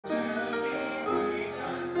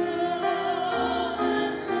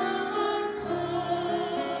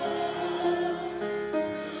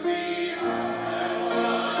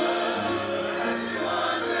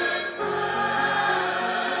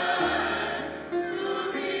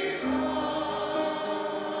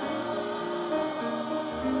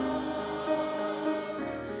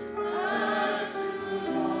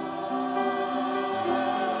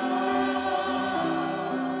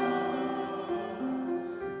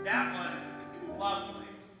That was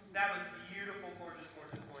lovely. That was beautiful, gorgeous,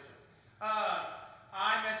 gorgeous, gorgeous.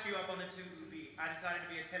 I messed you up on the to be. I decided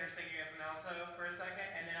to be a tenor singing as an alto for a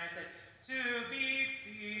second, and then I said, to be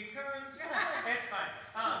consoled. It's fine.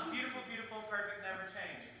 Beautiful, beautiful, perfect, never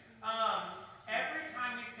change. Every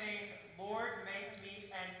time we sing, Lord, make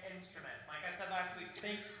me an instrument. Like I said last week,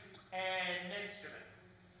 think an instrument.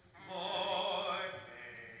 Lord,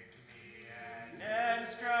 make me an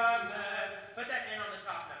instrument. Put that in on the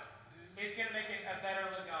top note. It's going to make it a better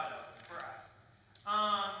legato for us.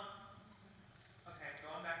 Okay,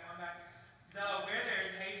 going back. No, where there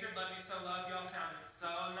is hatred, let me so love. Y'all sounded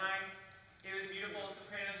so nice. It was beautiful.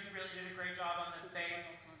 Sopranos, you really did a great job on the fake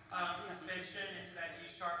suspension into that G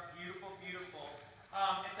sharp. Beautiful, beautiful.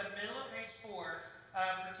 At the middle of page 4,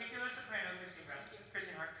 particular soprano,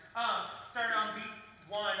 Christine Hart, started on beat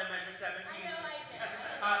 1 of measure 17. I know I did.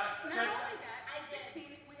 Not only that, I did.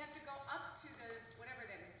 16, we have to go up to the, whatever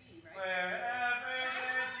that is, D, right? Wherever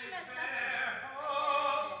there's despair.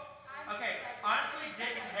 Oh. Okay, honestly,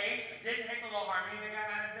 didn't hate the little harmony they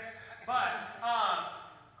got added there, but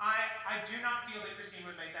I do not feel that Christine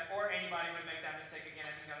would make that, or anybody would make that mistake again.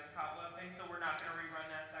 I think that was a cobweb thing, so we're not going to rerun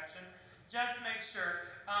that section. Just make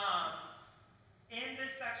sure, in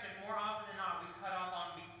this section, more often than not, we cut off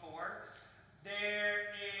on beat 4.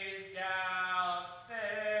 There is doubt,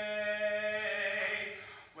 faith,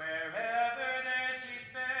 wherever there's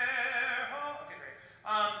despair. Oh, okay, great.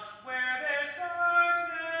 Where there's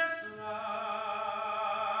darkness,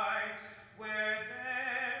 light.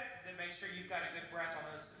 Then make sure you've got a good breath on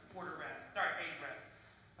those quarter rests. Sorry, 8 rests.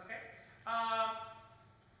 Okay?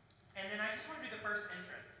 And then I just want to do the first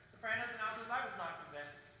entrance. Sopranos and altos, I was not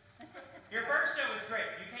convinced. Your first show was great.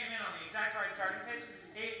 You came in on the exact right starting pitch.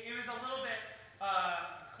 It was a little bit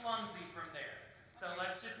clumsy from there. So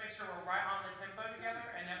let's just make sure we're right on the tempo together,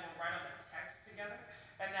 and then we're right on the text together.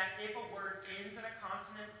 And that if a word ends in a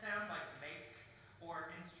consonant sound, like make or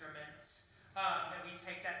instrument, that we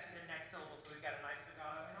take that to the next syllable so we've got a nice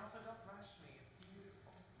legato. And also don't rush me. It's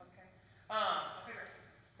beautiful. Okay? Okay, great.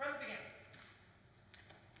 From the beginning.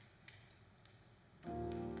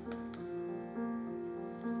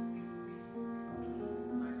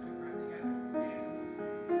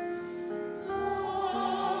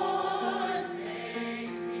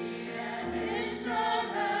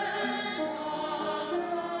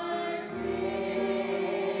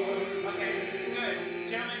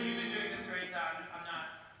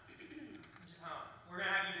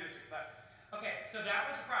 So that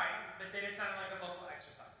was right, but then it sounded like a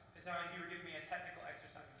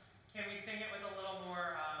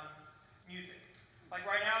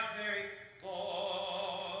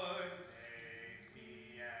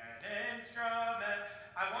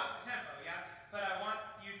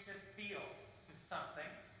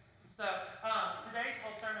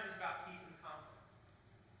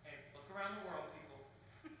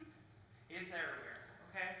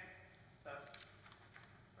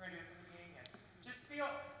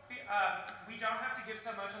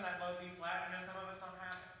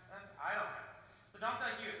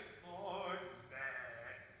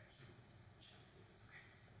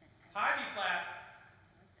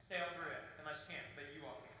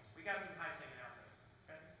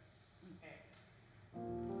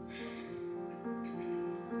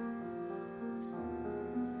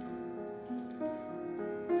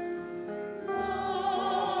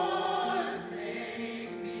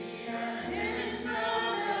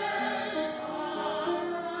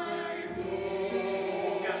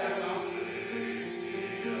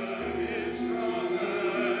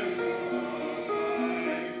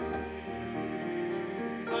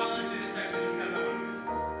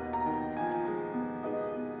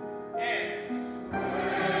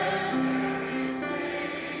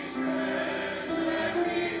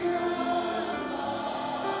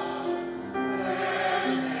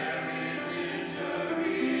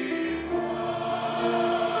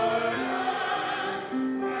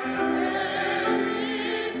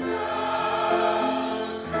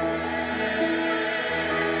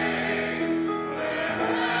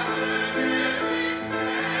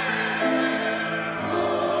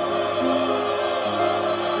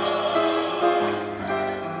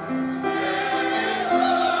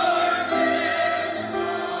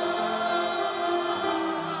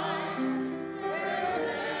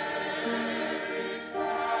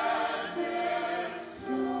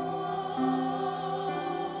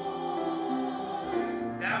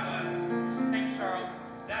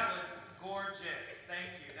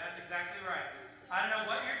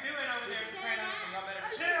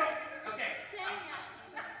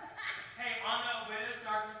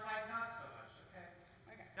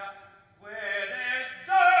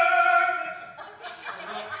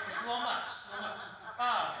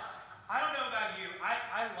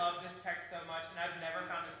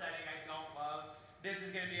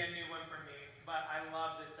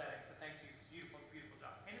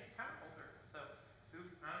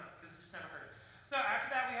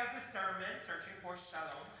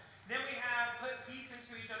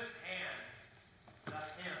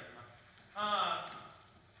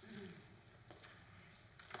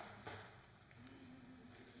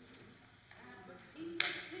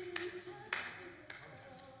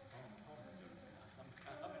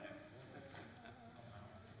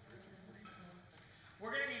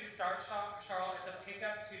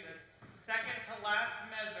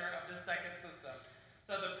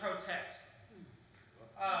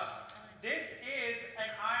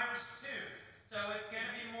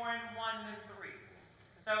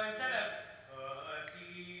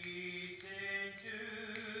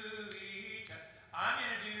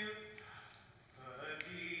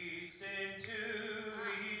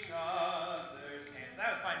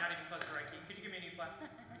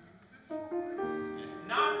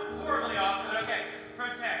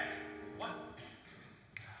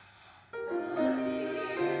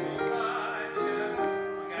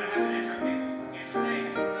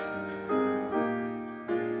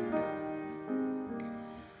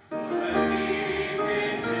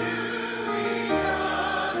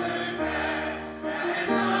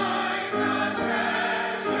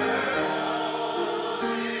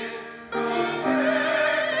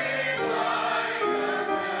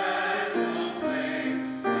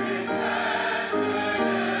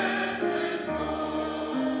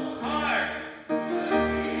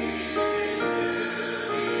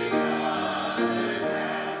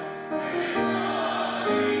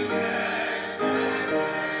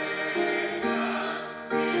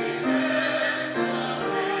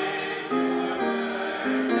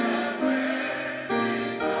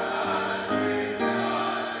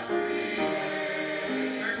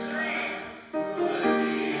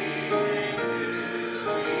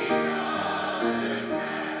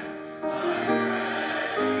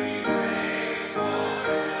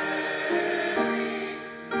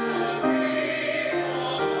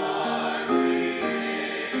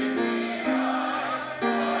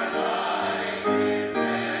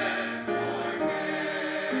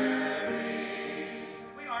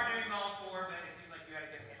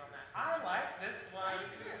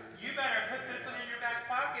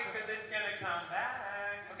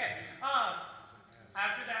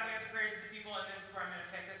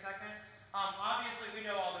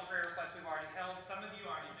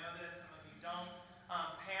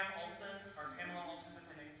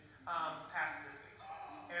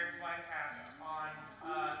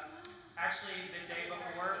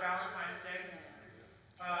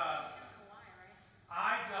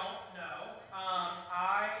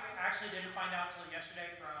actually didn't find out till yesterday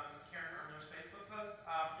from Karen Ermler's Facebook post.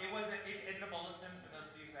 It's in the bulletin for those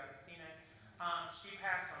of you who haven't seen it. She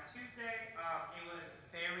passed on Tuesday. It was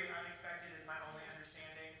very unexpected is my only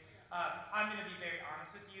understanding. I'm going to be very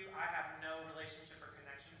honest with you. I have no relationship or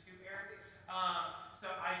connection to Eric. So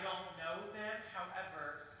I don't know them.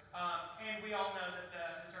 However, and we all know that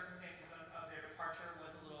the circumstances of their departure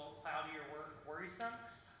was a little cloudy or worrisome.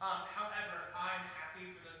 However, I'm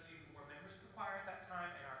happy for those of you who were members of the choir at that time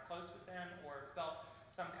and are close with them or felt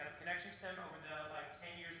some kind of connection to them over the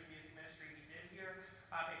 10 years of music ministry he did here.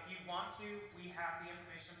 If you want to, we have the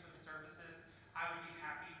information for the services. I would be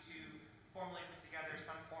happy to formally put together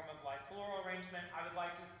some form of floral arrangement. I would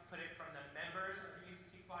like to put it from the members of the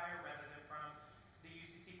UCC choir rather than from the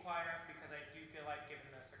UCC choir because I do feel like given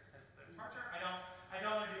the circumstances of the departure, I don't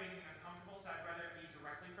want to do anything uncomfortable, so I'd rather it be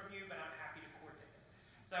directly from you, but I'm happy to coordinate it.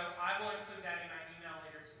 So I will include that in my email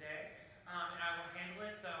later today, and I will handle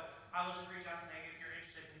it. So I will just reach out and say if you're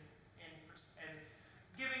interested in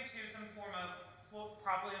giving to some form of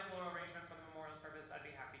probably a floral arrangement for the memorial service, I'd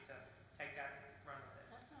be happy to take that and run with it.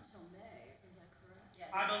 That's not till May, isn't that correct?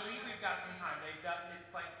 Yeah. I believe we've got some time. It's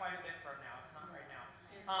quite a bit from now. It's not right now.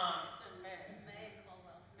 It's in May. It's May in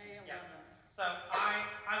Caldwell. May 11th. Yeah. So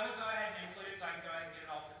I will go ahead and include it so I can go ahead and get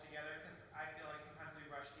it all put together because I feel like sometimes we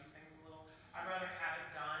rush these things a little. I'd rather have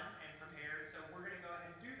it done and prepared. So we're going to go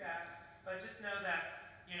ahead and do that. But just know that,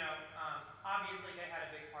 obviously they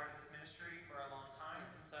had a big part of this ministry for a long time.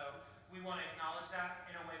 And so we want to acknowledge that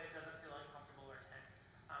in a way that doesn't feel uncomfortable or tense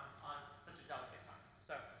on such a delicate time.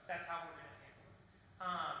 So that's how we're going to handle it.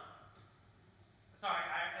 Sorry,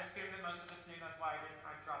 I assumed that most of us knew. That's why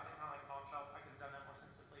I dropped it kind of like a bombshell. I could have done that more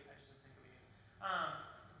sensitively. I just assumed that we knew.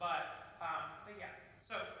 But yeah.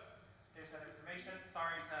 So there's that information.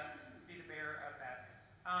 Sorry to be the bearer of bad news.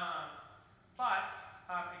 But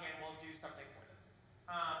again, we'll do something for them.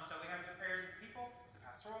 So we have the prayers of the people, the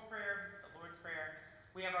pastoral prayer, the Lord's Prayer.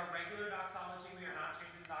 We have our regular doxology. We are not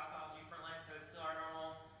changing the doxology for Lent, so it's still our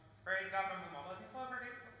normal praise God from whom all blessings flow, for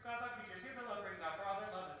God's love creatures. Hear the Lord, praise God for all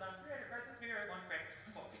that love is done. Creator, Christ, and Spirit, one great.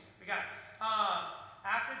 Cool. We got it.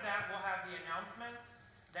 After that, we'll have the announcements.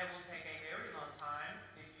 That will take a very long time.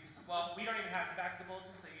 We don't even have the back of the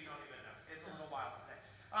bulletin, so you don't even know. It's a little while today.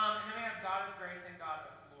 And then we have God of grace and God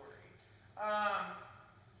of glory.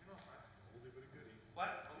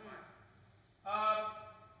 What?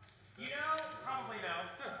 Probably no.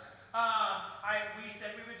 We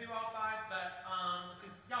said we would do all 5, but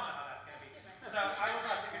y'all know how that's going to be. So I will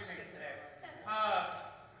talk to Katrina today.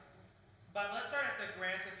 But let's start at the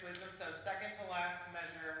grant us wisdom. So second to last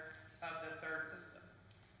measure of the third system.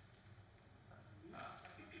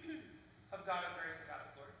 Of God of grace and God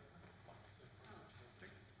of glory.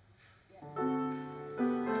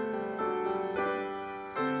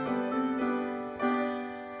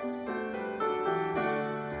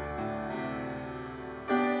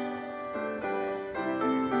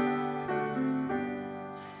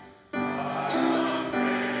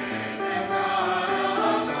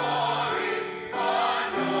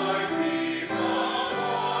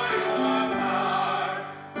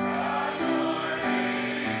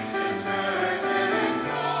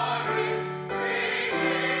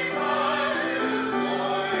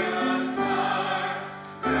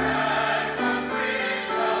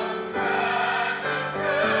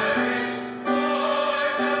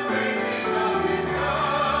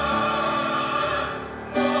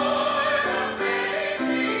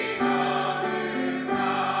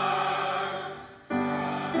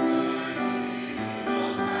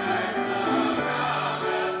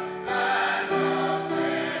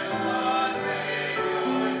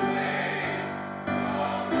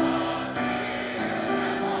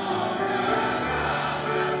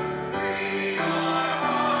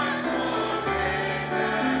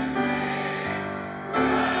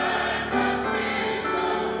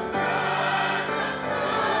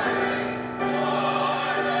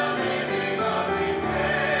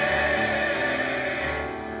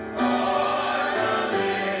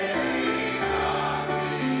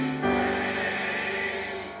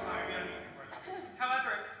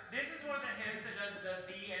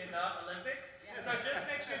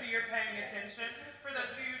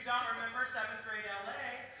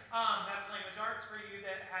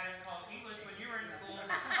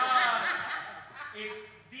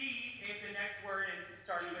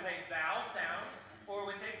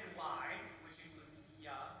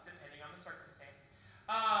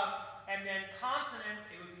 And then consonants,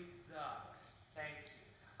 it would be the. Thank you.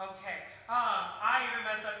 Okay. I even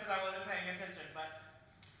messed up because I wasn't paying attention, but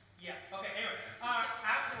yeah. Okay. Anyway,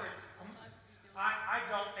 afterwards, I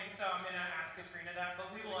don't think so. I'm gonna ask Katrina that,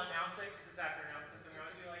 but we will announce it because it's after announcements, and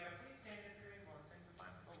we'll be like, please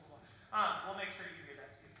We'll make sure you hear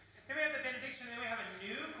that too. Then we have the benediction, and then we have a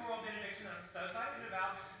new choral benediction that I'm so excited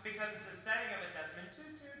about because it's a setting of a Desmond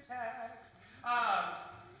Tutu text.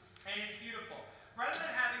 And it's beautiful. Rather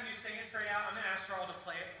than having you sing it straight out, I'm going to ask Charles to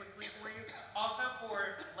play it quickly for you. Also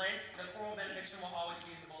for Lent, the choral benediction will always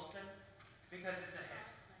be in the bulletin because it's a hymn.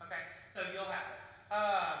 Okay? So you'll have it.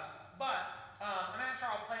 I'm going to ask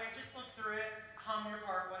Charles to play it. Just look through it, hum your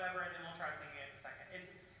part, whatever, and then we'll try singing it in a second.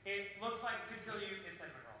 It looks like it could kill you. It's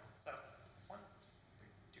cinnamon roll. So, 1,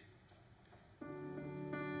 3, 2.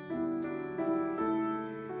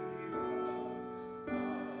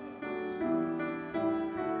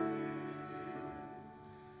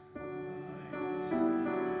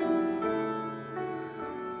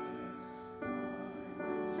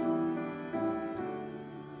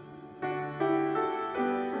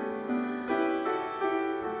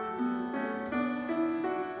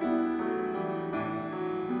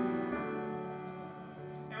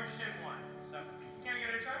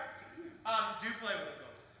 Do play with those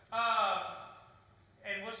ones.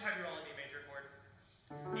 And we'll just have you roll a D major chord,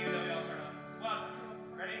 even though we all start on. Well,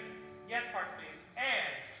 ready? Yes, parts, please.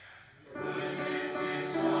 And. Goodness is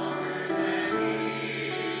stronger than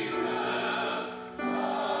evil.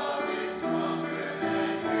 Love is stronger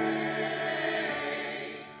than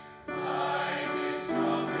hate. Light is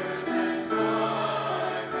stronger than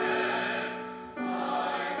darkness.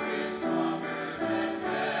 Life is stronger than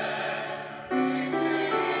death.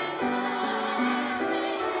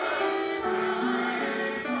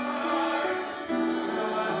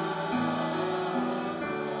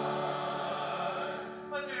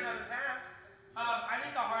 Let's do another pass. I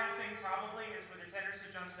think the hardest thing probably is for the tenors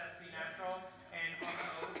to jump to that C natural and on the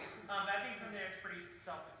O. But I think from there it's pretty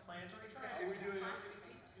self-explanatory. Are we doing it?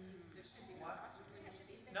 What?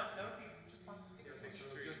 No, repeat. Just one.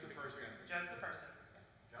 So just the first one. Just the first one.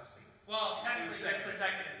 Well, technically just the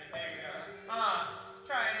second. There you go.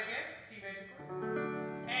 Try it again. D major chord.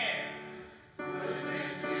 And.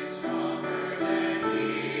 Goodness is stronger than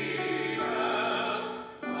evil.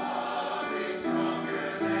 Love is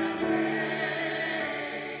stronger than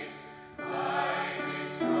hate. Light is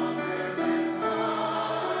stronger than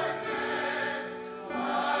darkness.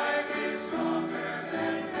 Life is stronger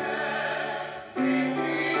than death.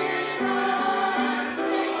 Victory is ours.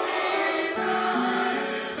 Victory is ours.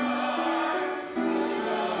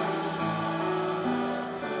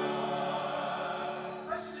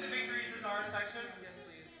 Let's just do the victories is ours section. Yes,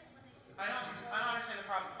 please. I don't understand the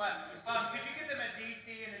problem, but could you give them a D,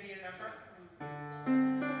 C, and a D and an F sharp?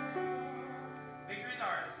 Victory is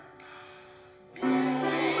ours.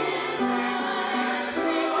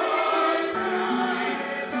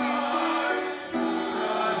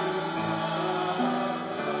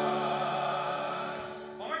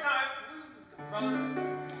 One more time. Brothers.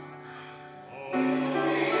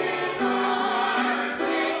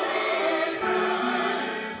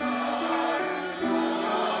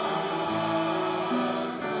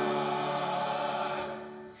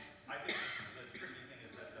 I think the tricky thing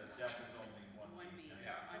is that the death is only one beat.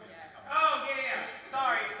 Oh, yeah.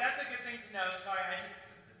 Sorry, that's a good thing to know. Sorry,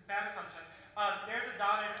 bad assumption. There's a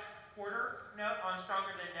dotted quarter note on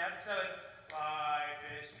stronger than death, so it's life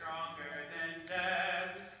is stronger than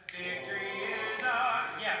death, victory is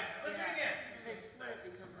ours. Yeah, let's do it again. This is just a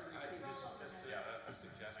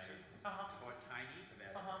suggestion. Uh-huh. Or tiny.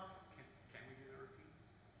 Uh-huh. Can we do the repeat?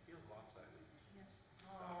 Feels lopsided.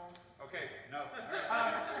 Oh. Okay, no.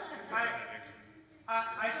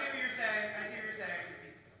 I see what you're saying.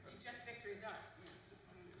 Just victory is ours.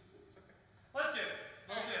 Let's do it.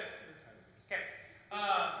 Okay.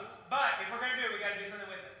 But if we're going to do it, we got to do something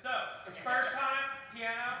with it. So, first time,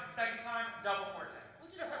 piano. Second time, double forte. We'll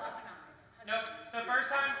just go up an octave. Nope. So first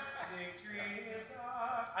time, victory is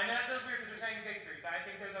ours. I know that feels weird because we're saying victory, but I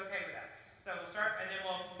think there's okay with that. So we'll start, and then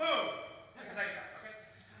we'll boom. The second time, okay?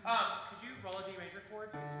 Could you roll a D major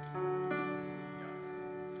chord?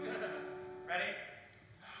 Ready?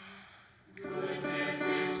 Goodness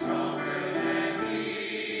is stronger than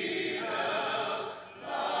evil.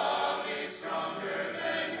 Love is stronger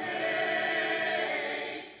than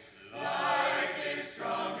hate. Light is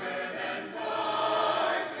stronger than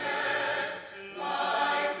darkness.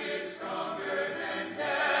 Life is stronger than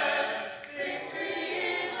death.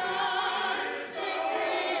 Victory is ours.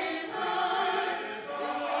 Victory is ours.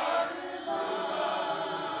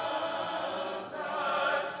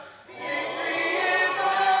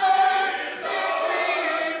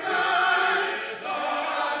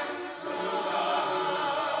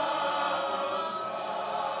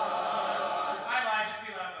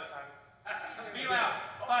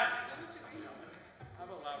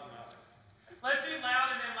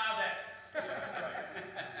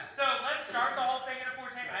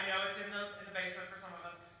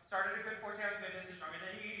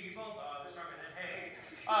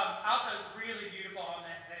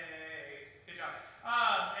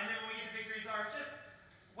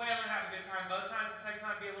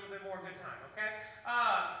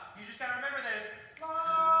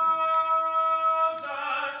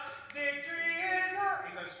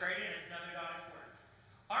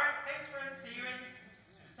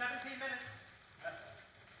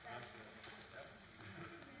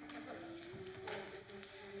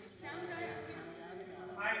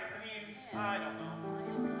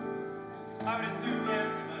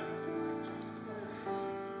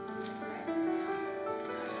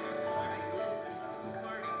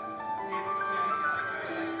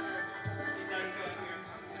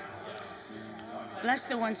 Bless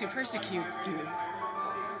the ones who persecute you.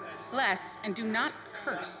 Bless and do not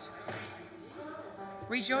curse.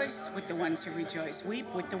 Rejoice with the ones who rejoice. Weep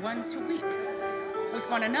with the ones who weep. With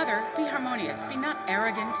one another, be harmonious. Be not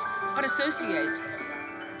arrogant, but associate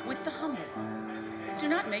with the humble. Do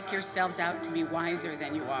not make yourselves out to be wiser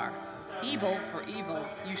than you are. Evil for evil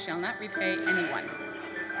you shall not repay anyone.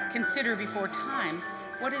 Consider before time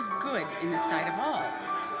what is good in the sight of all.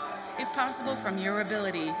 If possible, from your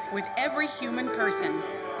ability, with every human person,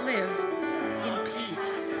 live in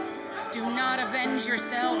peace. Do not avenge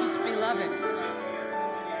yourselves, beloved.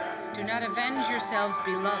 Do not avenge yourselves,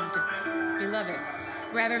 beloved.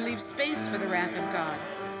 Rather leave space for the wrath of God.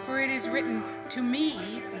 For it is written, to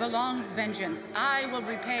me belongs vengeance. I will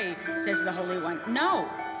repay, says the Holy One. No,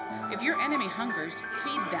 if your enemy hungers,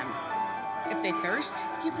 feed them. If they thirst,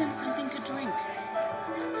 give them something to drink.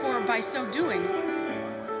 For by so doing,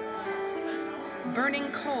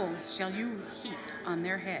 burning coals shall you heap on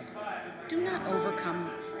their head. Do not overcome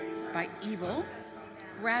by evil,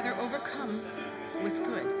 rather overcome with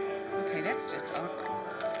good. Okay, that's just awkward.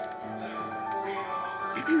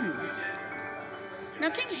 Now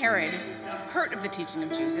King Herod heard of the teaching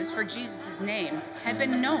of Jesus, for Jesus' name had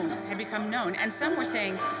become known, and some were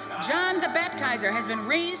saying, John the Baptizer has been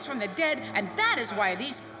raised from the dead, and that is why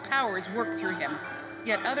these powers work through him.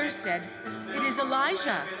 Yet others said, it is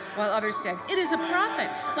Elijah, while others said, it is a prophet,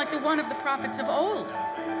 like one of the prophets of old.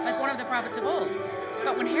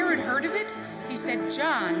 But when Herod heard of it, he said,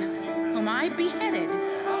 John, whom I beheaded,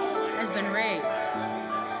 has been raised.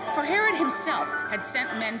 For Herod himself had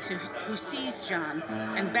sent men who seized John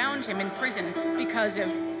and bound him in prison because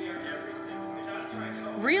of...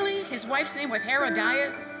 Really? His wife's name was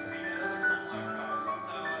Herodias?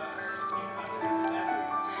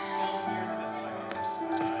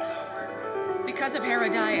 Because of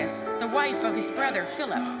Herodias, the wife of his brother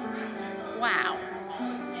Philip. Wow.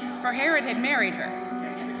 For Herod had married her.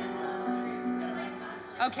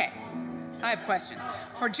 Okay. I have questions.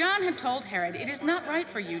 For John had told Herod, it is not right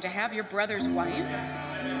for you to have your brother's wife.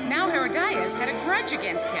 Now Herodias had a grudge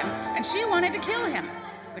against him, and she wanted to kill him,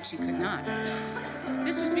 but she could not.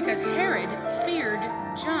 This was because Herod feared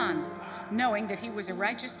John, knowing that he was a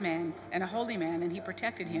righteous man and a holy man, and he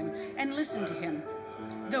protected him and listened to him.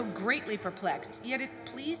 Though greatly perplexed, yet it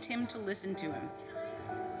pleased him to listen to him.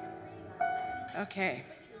 Okay.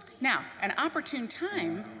 Now, an opportune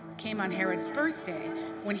time came on Herod's birthday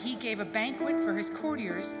when he gave a banquet for his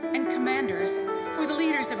courtiers and commanders, for the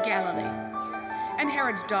leaders of Galilee. And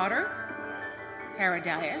Herod's daughter,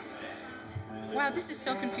 Herodias, wow, this is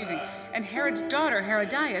so confusing. And Herod's daughter,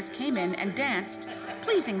 Herodias, came in and danced,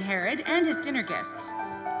 pleasing Herod and his dinner guests.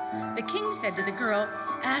 The king said to the girl,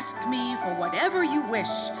 ask me for whatever you wish,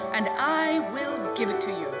 and I will give it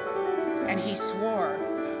to you. And he swore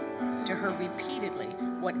to her repeatedly,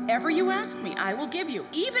 whatever you ask me, I will give you,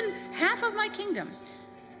 even half of my kingdom.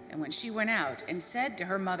 And when she went out and said to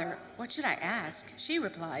her mother, what should I ask? She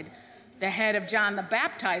replied, the head of John the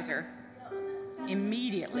Baptizer.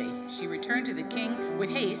 Immediately she returned to the king with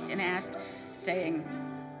haste and asked, saying,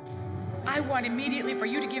 I want immediately for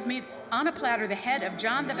you to give me on a platter the head of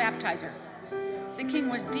John the Baptizer. The king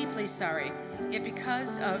was deeply sorry, yet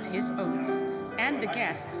because of his oaths and the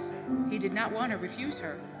guests, he did not want to refuse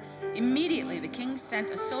her. Immediately the king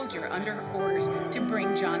sent a soldier under her orders to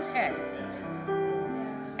bring John's head.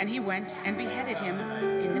 And he went and beheaded him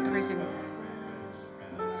in the prison.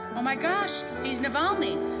 Oh my gosh, he's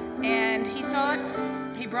Navalny. And he thought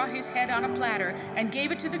he brought his head on a platter and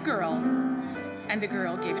gave it to the girl, and the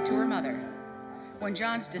girl gave it to her mother. When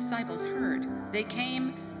John's disciples heard, they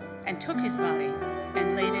came and took his body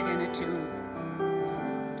and laid it in a tomb.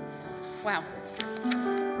 Wow.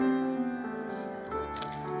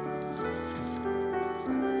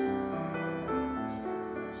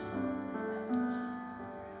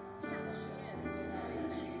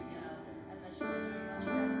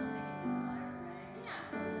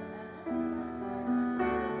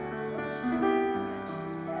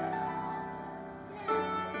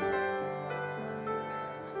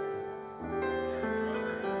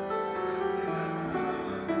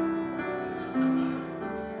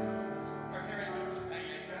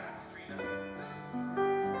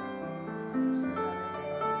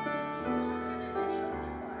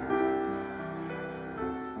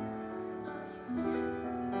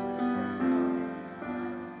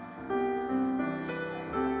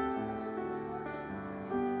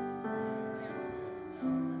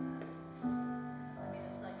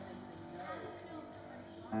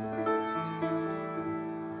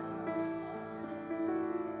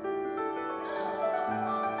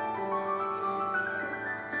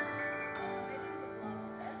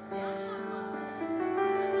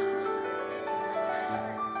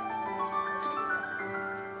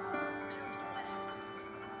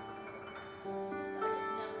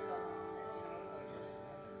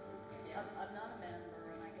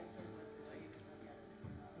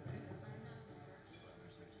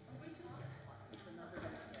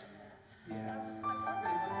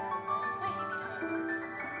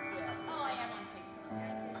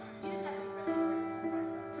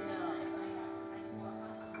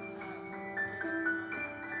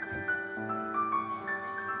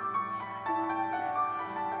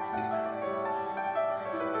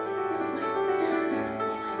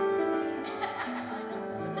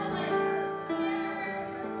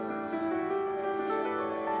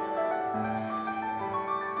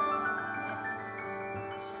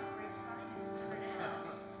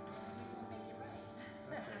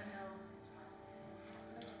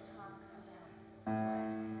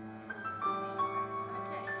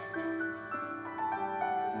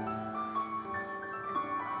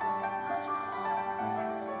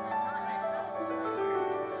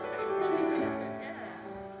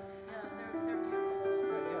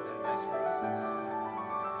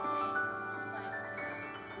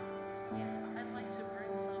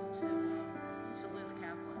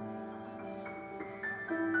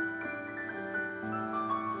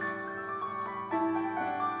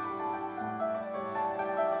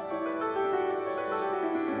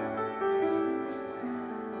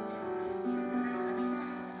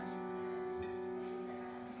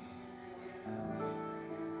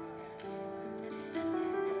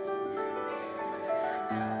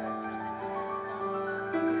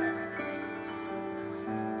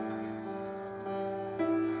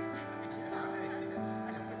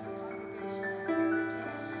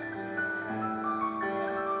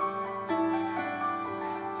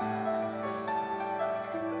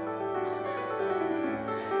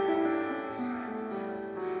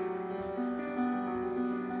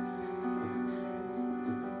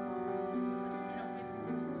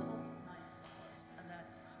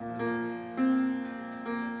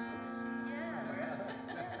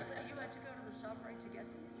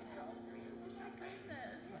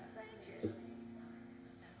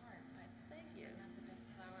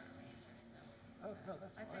 No,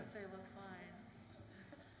 that's I fine. think they look fine.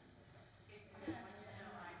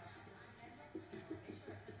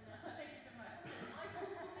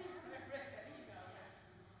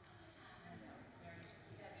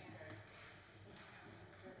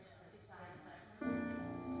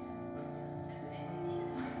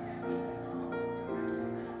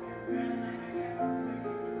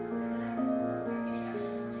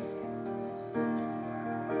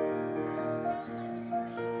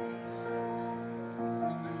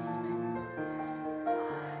 So Alexa, maybe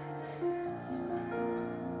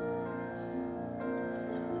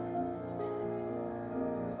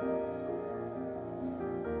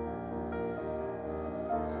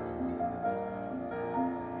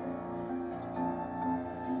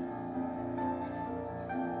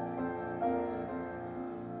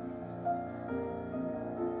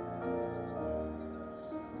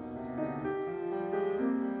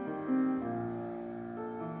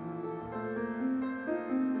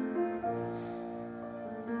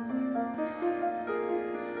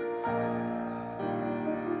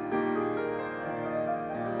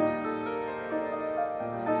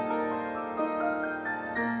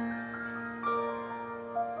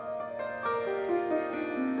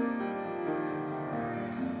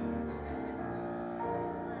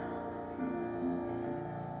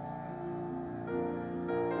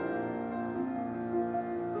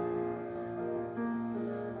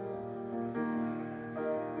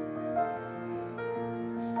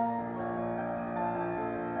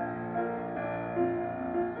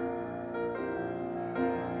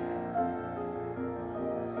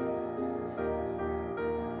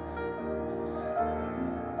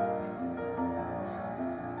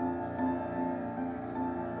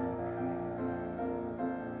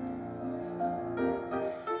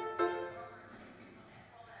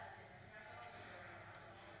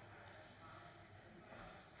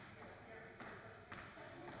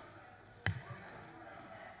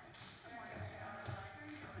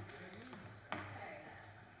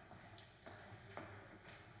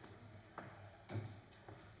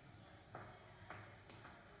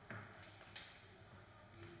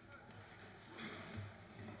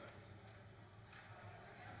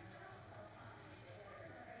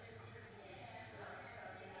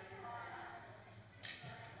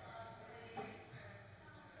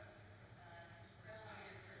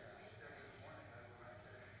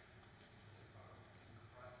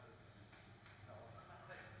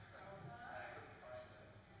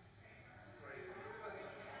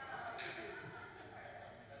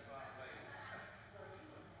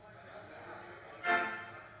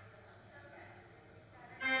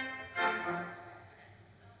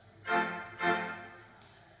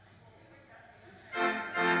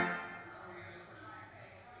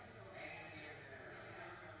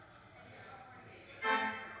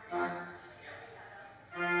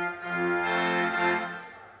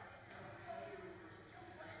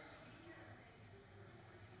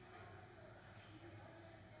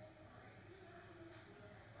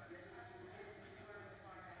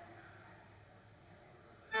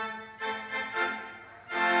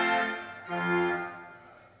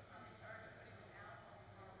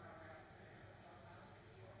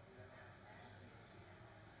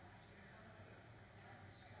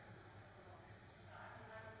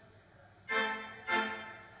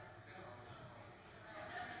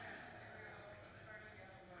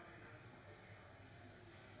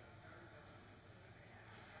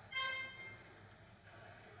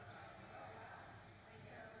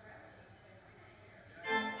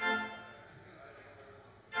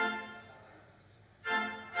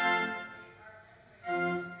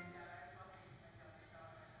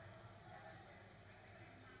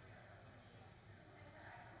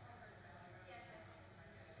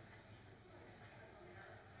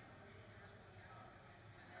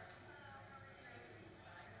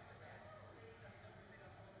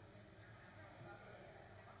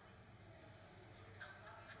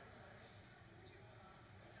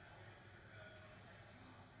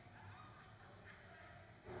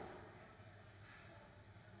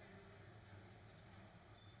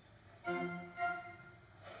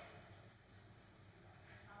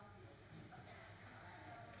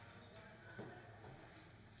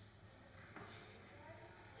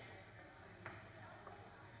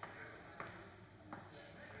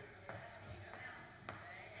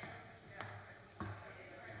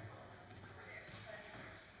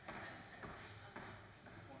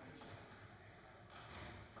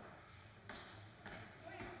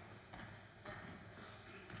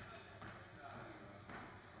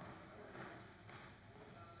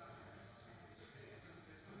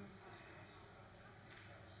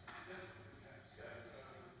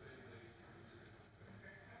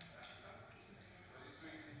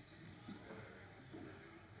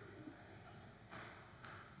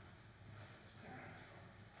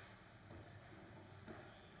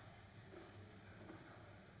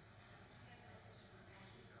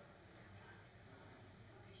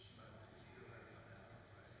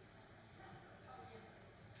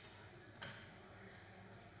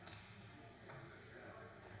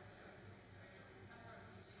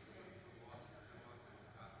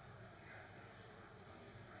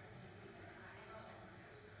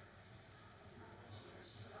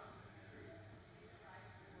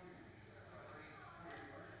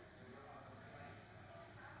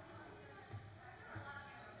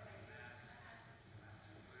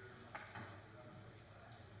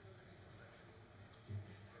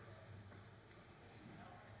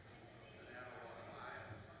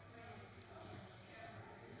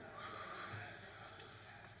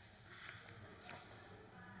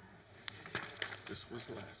was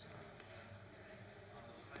last.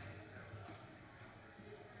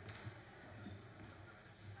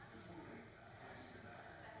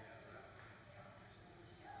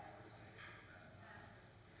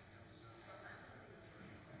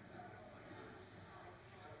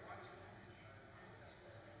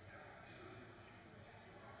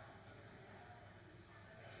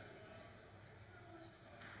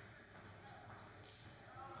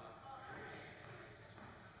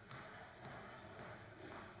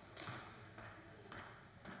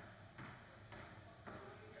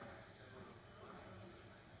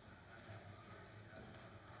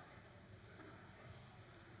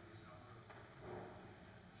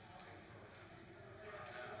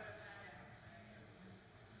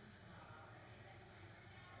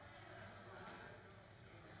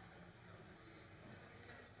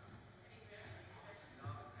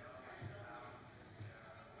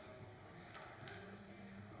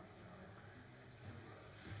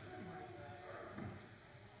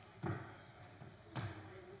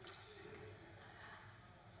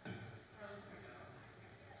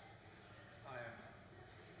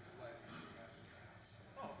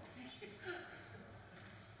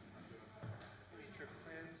 Any trip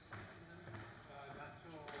plans? Not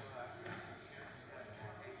till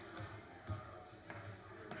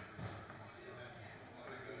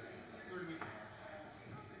third week.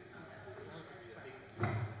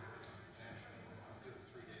 Doing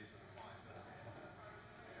 3 days with the client.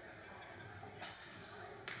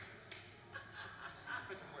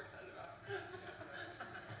 Which I'm more excited about.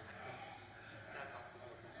 That's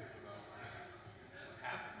awesome.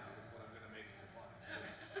 Half of what I'm going to make in the client.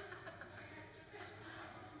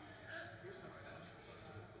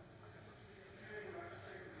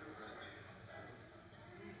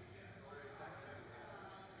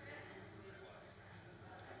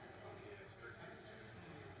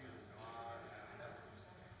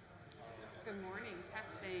 Good morning,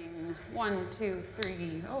 testing. 1, 2,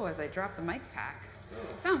 3. Oh, as I drop the mic pack.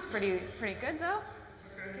 Sounds pretty good though.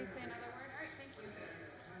 Okay, say another word. All right, thank you.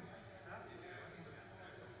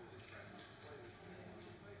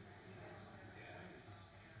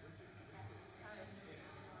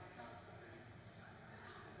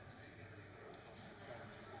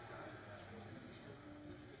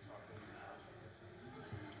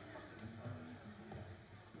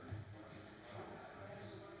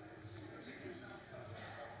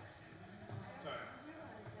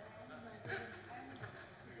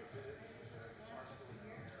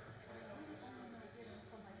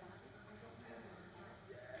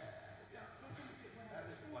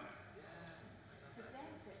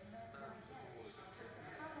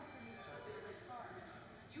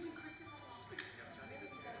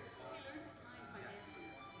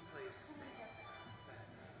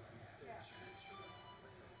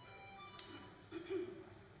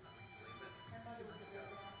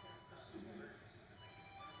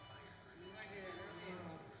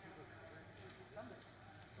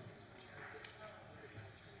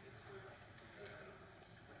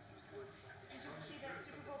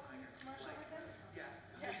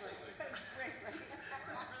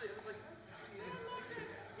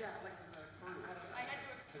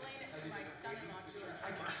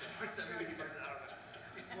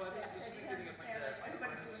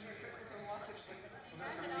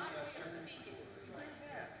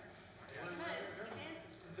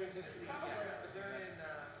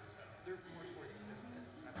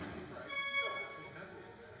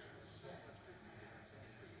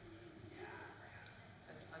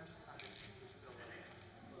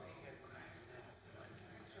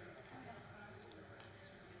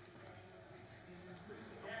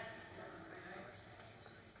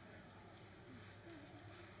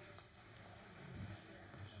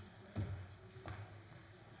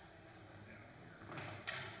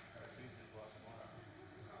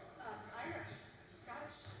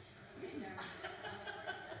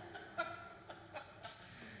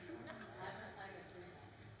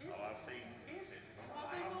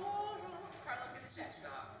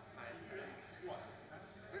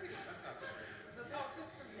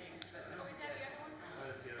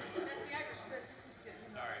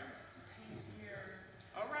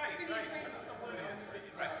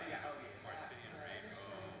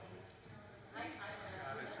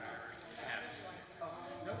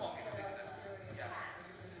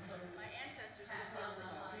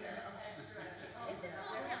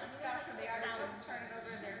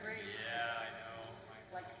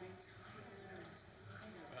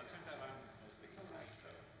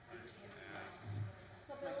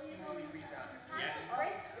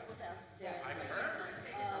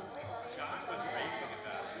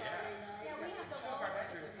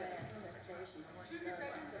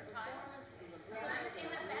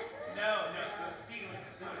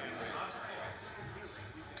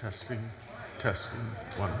 Testing, testing,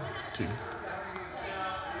 1, 2.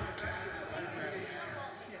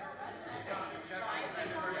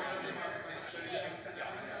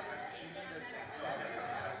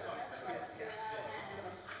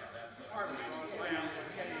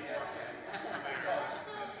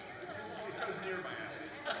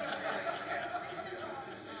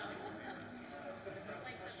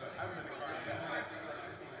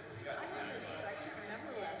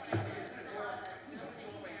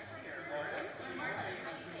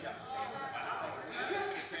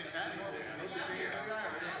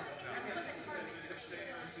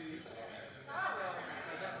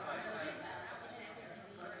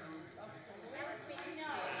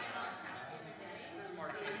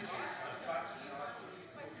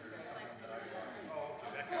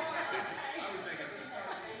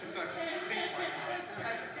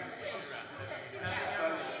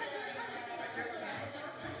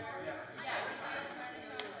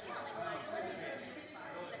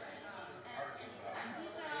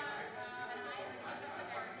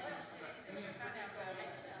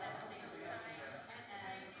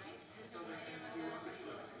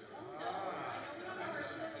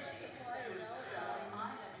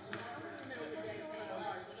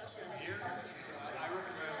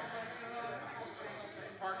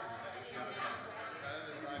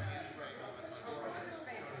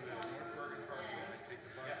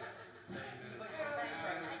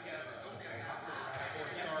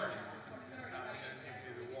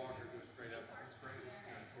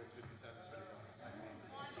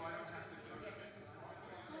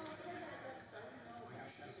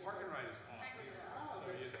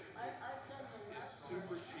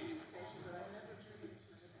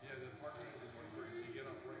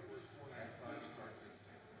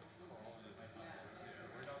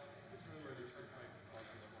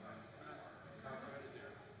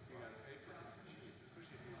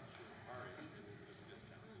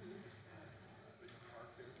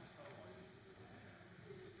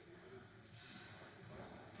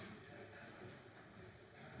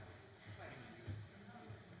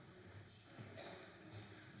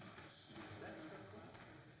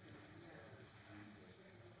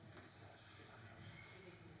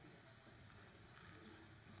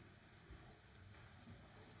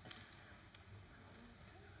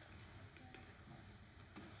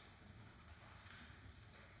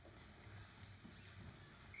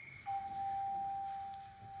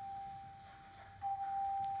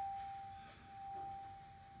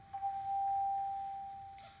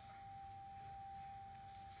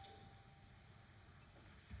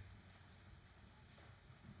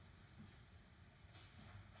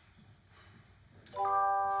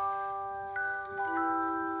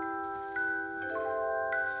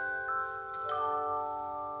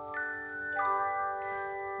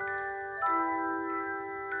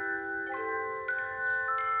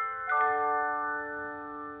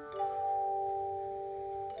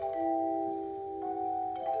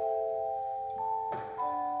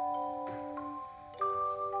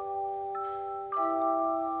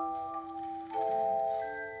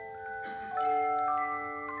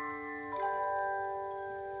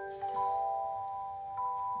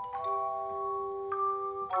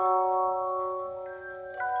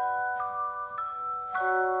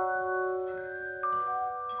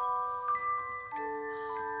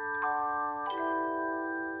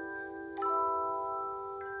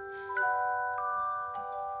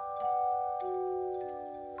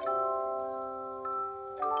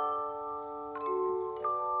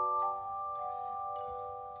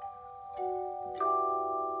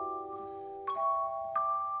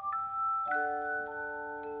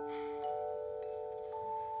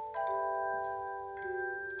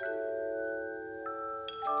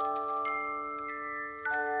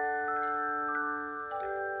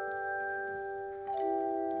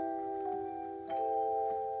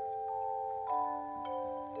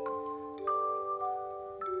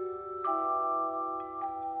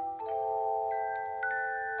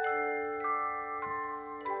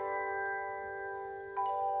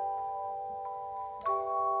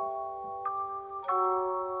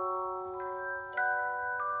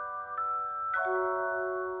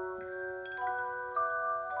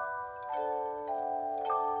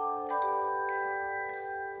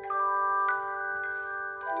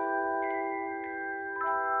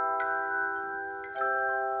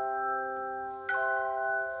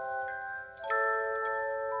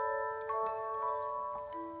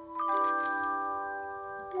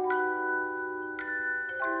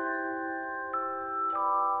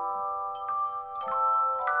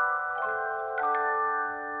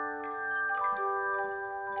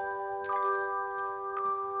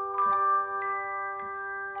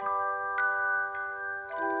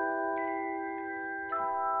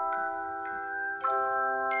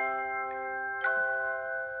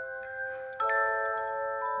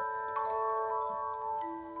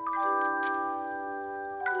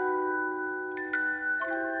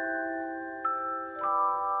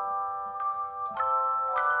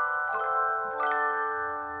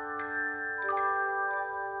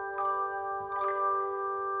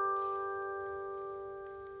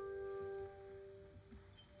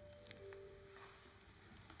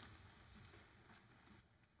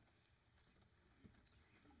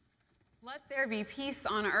 Let there be peace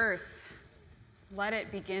on earth. Let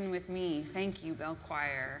it begin with me. Thank you, Bell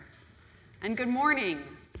Choir. And good morning.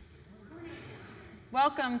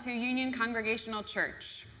 Welcome to Union Congregational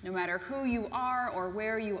Church. No matter who you are or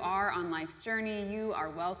where you are on life's journey, you are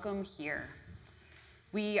welcome here.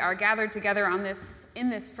 We are gathered together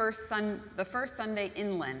the first Sunday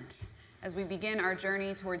in Lent as we begin our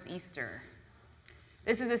journey towards Easter.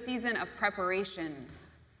 This is a season of preparation,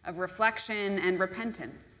 of reflection and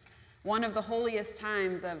repentance, one of the holiest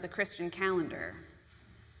times of the Christian calendar.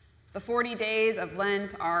 The 40 days of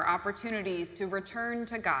Lent are opportunities to return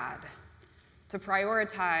to God, to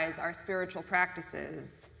prioritize our spiritual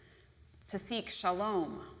practices, to seek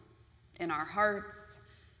shalom in our hearts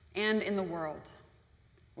and in the world,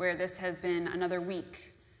 where this has been another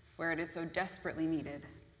week where it is so desperately needed.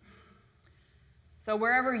 So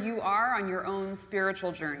wherever you are on your own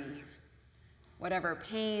spiritual journey, whatever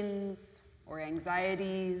pains or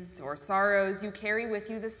anxieties or sorrows you carry with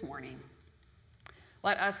you this morning,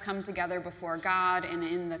 let us come together before God and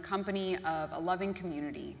in the company of a loving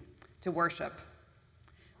community to worship.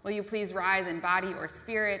 Will you please rise in body or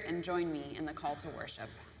spirit and join me in the call to worship?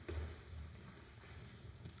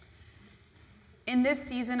 In this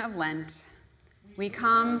season of Lent, we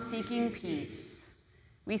come seeking peace.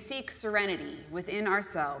 We seek serenity within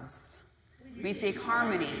ourselves. We seek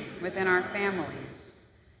harmony within our families.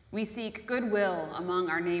 We seek goodwill among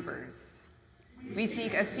our neighbors. We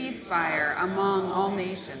seek a ceasefire among all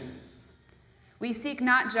nations. We seek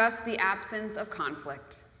not just the absence of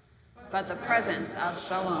conflict, but the presence of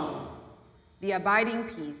shalom, the abiding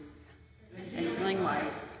peace, the healing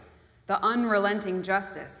life, the unrelenting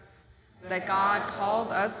justice that God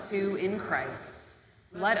calls us to in Christ.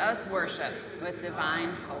 Let us worship with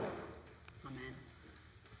divine hope. Amen.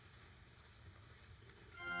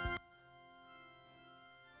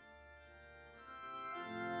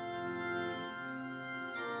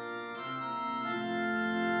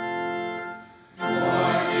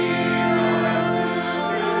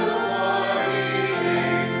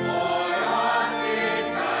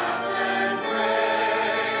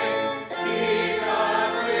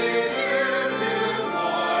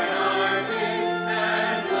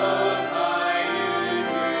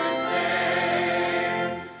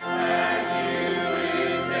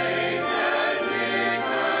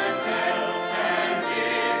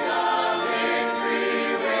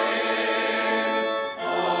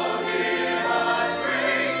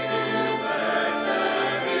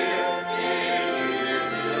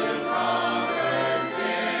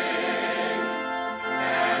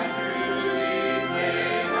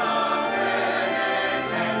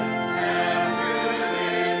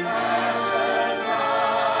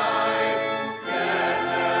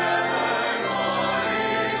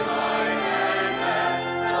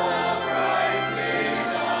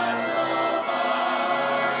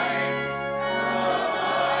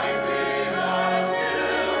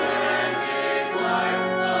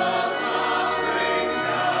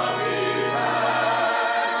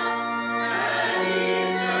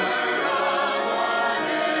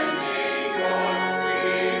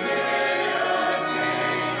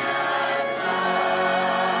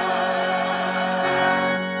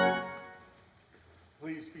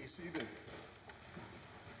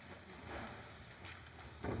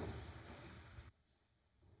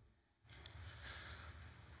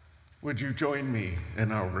 Would you join me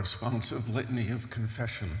in our responsive litany of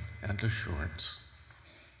confession and assurance?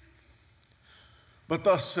 But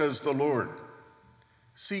thus says the Lord,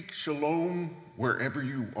 seek shalom wherever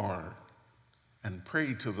you are, and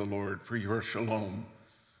pray to the Lord, for your shalom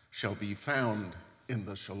shall be found in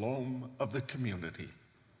the shalom of the community.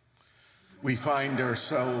 We find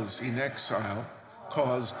ourselves in exile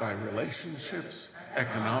caused by relationships,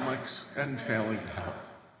 economics, and failing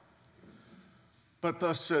health. But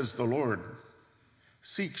thus says the Lord,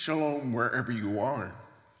 seek shalom wherever you are,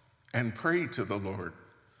 and pray to the Lord,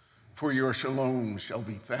 for your shalom shall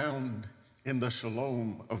be found in the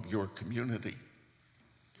shalom of your community.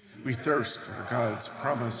 We thirst for God's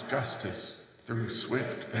promised justice through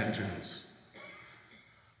swift vengeance.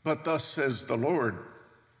 But thus says the Lord,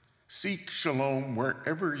 seek shalom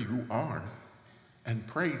wherever you are, and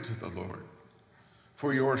pray to the Lord,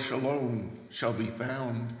 for your shalom shall be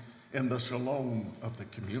found in the shalom of the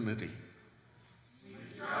community. We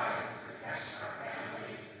strive to protect our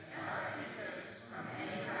families and our interests from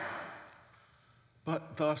any wrath.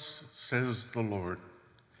 But thus says the Lord,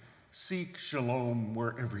 seek shalom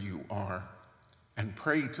wherever you are, and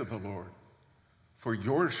pray to the Lord, for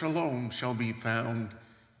your shalom shall be found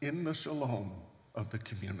in the shalom of the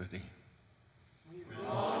community. We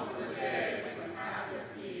long for the day when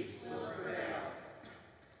passive peace will prevail.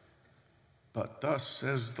 But thus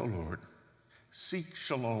says the Lord, seek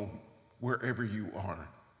shalom wherever you are,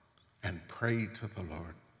 and pray to the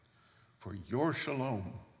Lord, for your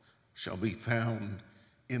shalom shall be found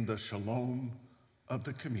in the shalom of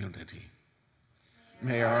the community.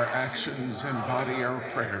 May our actions embody our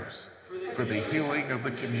prayers for the healing of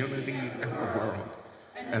the community and the world,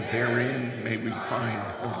 and therein may we find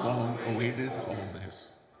our long-awaited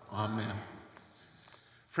wholeness. Amen.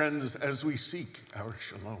 Friends, as we seek our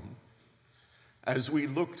shalom, as we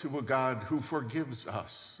look to a God who forgives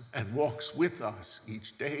us and walks with us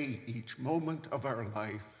each day, each moment of our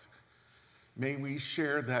life, may we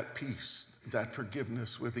share that peace, that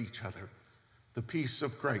forgiveness with each other. The peace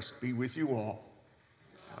of Christ be with you all.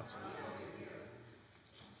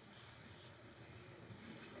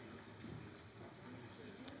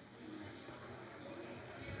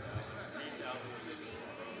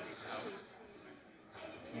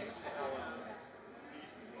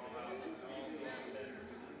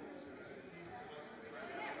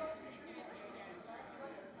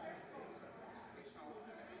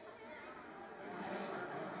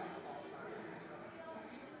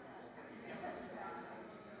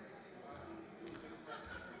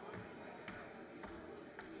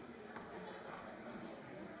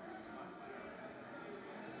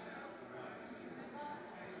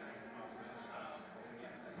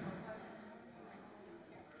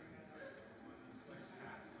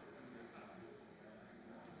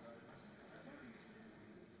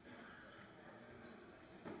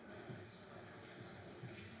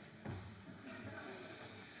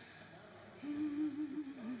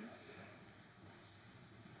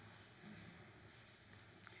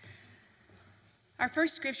 Our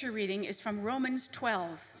first scripture reading is from Romans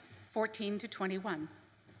 12, 14 to 21.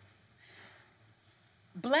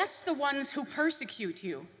 Bless the ones who persecute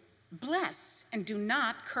you. Bless and do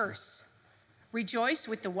not curse. Rejoice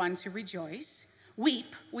with the ones who rejoice.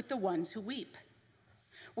 Weep with the ones who weep.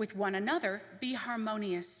 With one another, be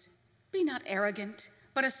harmonious. Be not arrogant,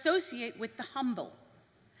 but associate with the humble.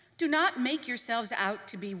 Do not make yourselves out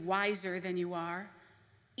to be wiser than you are.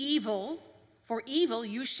 For evil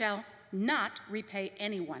you shall not repay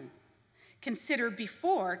anyone. Consider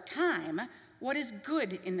before time what is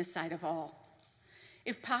good in the sight of all.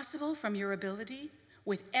 If possible, from your ability,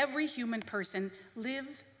 with every human person,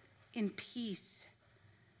 live in peace.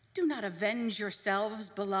 Do not avenge yourselves,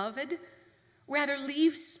 beloved. Rather,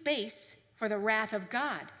 leave space for the wrath of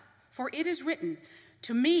God. For it is written,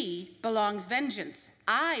 to me belongs vengeance.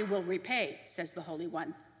 I will repay, says the Holy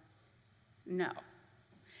One. No.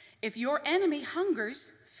 If your enemy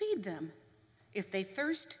hungers, feed them. If they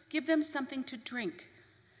thirst, give them something to drink.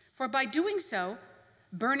 For by doing so,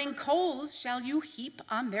 burning coals shall you heap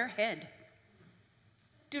on their head.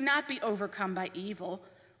 Do not be overcome by evil.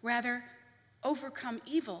 Rather, overcome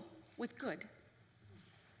evil with good.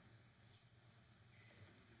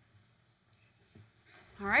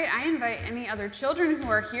 All right, I invite any other children who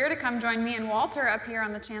are here to come join me and Walter up here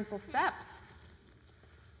on the chancel steps.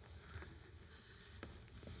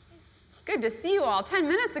 Good to see you all. 10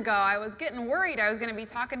 minutes ago, I was getting worried I was going to be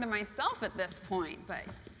talking to myself at this point, but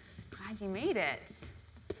glad you made it.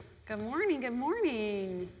 Good morning, good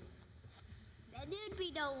morning. That would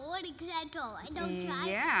be the warning center. I don't try.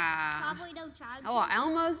 Yeah. Probably don't try. Oh, well,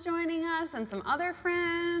 Elmo's joining us and some other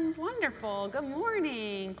friends. Wonderful. Good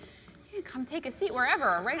morning. You can come take a seat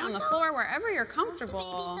wherever, right on the floor, wherever you're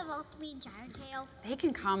comfortable. The baby's supposed to be in childcare. They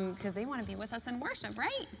can come because they want to be with us in worship,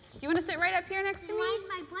 right? Do you want to sit right up here next to me?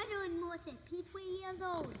 My brother-in-law said he's 3 years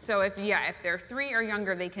old. So if they're 3 or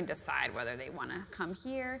younger, they can decide whether they want to come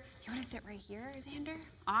here. Do you want to sit right here, Xander?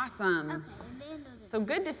 Awesome. Okay, so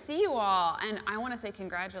good to see you all. And I want to say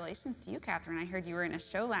congratulations to you, Catherine. I heard you were in a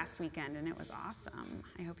show last weekend, and it was awesome.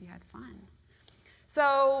 I hope you had fun.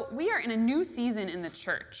 So we are in a new season in the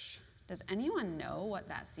church. Does anyone know what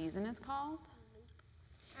that season is called?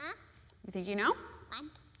 Huh? You think you know?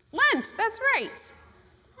 Lent. Lent, that's right.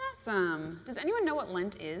 Awesome. Does anyone know what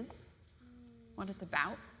Lent is? What it's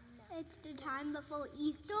about? It's the time before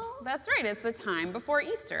Easter. That's right, it's the time before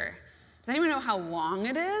Easter. Does anyone know how long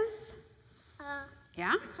it is?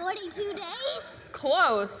 Yeah? 42 days?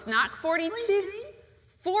 Close, not 42. 43?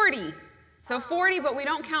 40. So 40, but we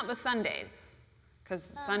don't count the Sundays.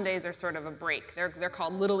 Because Sundays are sort of a break. They're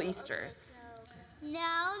called Little Easters. No,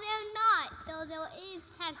 they're not. So there is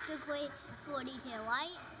technically 42,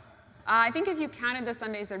 right? I think if you counted the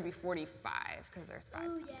Sundays, there'd be 45, because there's 5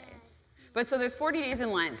 Sundays. Yes. But so there's 40 days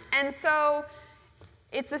in Lent. And so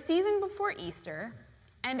it's the season before Easter,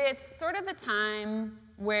 and it's sort of the time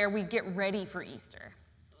where we get ready for Easter.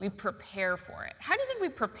 We prepare for it. How do you think we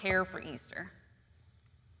prepare for Easter?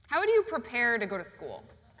 How do you prepare to go to school?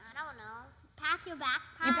 I don't know. pack your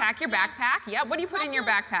backpack. You pack your backpack. Yep. What do you put in your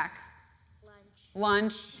backpack?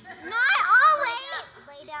 Lunch. Not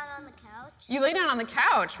always. Lay down on the couch. You lay down on the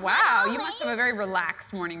couch. Wow. You must have a very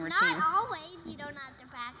relaxed morning routine. Not always. You don't have to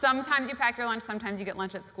pack. Sometimes you pack your lunch. Sometimes you get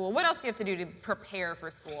lunch at school. What else do you have to do to prepare for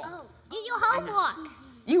school? Oh, do your homework.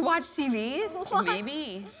 You watch TVs?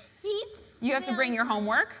 Maybe. You have to bring your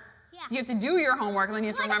homework? Yeah. You have to do your homework, and then you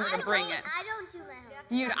have to remember to bring it. I don't do my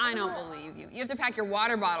homework. I don't believe you. You have to pack your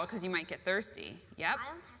water bottle because you might get thirsty. Yep. I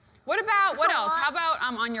don't pack. What else? How about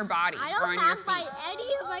on your body I or on don't your pack feet?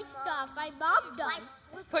 any of my stuff. My mom does.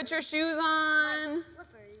 Put your shoes on.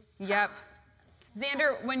 Slippers. Yep.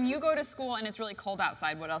 Xander, when you go to school and it's really cold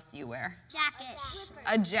outside, what else do you wear? Jacket.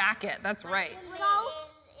 A jacket. That's right.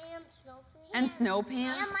 And snow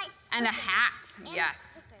pants. And a hat.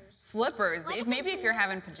 Yes. Slippers. Maybe if you're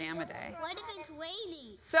having pajama day. What if it's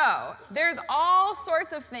raining? So there's all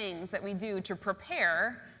sorts of things that we do to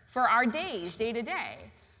prepare for our days, day to day.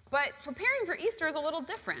 But preparing for Easter is a little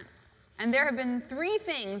different. And there have been 3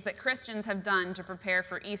 things that Christians have done to prepare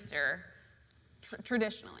for Easter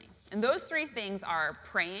traditionally. And those 3 things are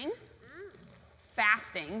praying,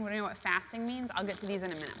 fasting. Do you know what fasting means? I'll get to these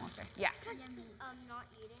in a minute, Walter. Yes. Not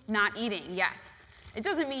eating. Not eating, yes. It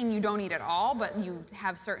doesn't mean you don't eat at all, but you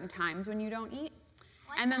have certain times when you don't eat.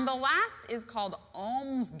 And then the last is called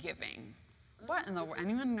almsgiving. What in the world?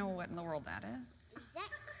 Anyone know what in the world that is?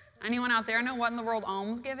 Anyone out there know what in the world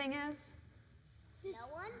almsgiving is? No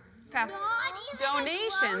one?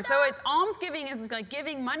 Donation. So it's almsgiving is like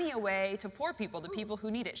giving money away to poor people, to people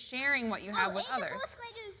who need it, sharing what you have with others. It's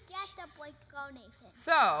way to get up like donation.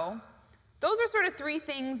 So those are sort of 3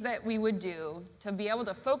 things that we would do to be able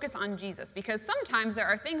to focus on Jesus, because sometimes there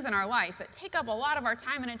are things in our life that take up a lot of our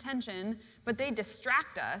time and attention, but they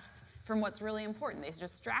distract us from what's really important. They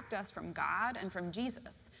distract us from God and from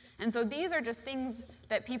Jesus. And so these are just things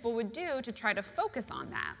that people would do to try to focus on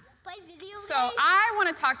that. Play video So games. I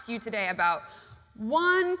want to talk to you today about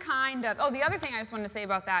one kind of, the other thing I just wanted to say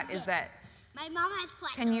about that is that, My mom has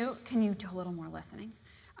plaques. can you do a little more listening?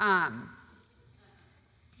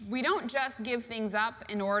 We don't just give things up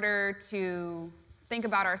in order to think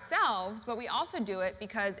about ourselves, but we also do it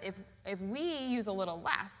because if we use a little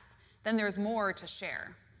less, then there's more to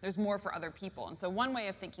share. There's more for other people. And so one way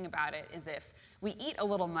of thinking about it is if we eat a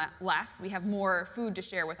little less, we have more food to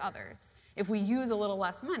share with others. If we use a little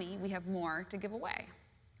less money, we have more to give away.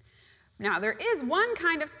 Now, there is one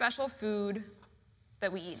kind of special food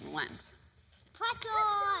that we eat in Lent.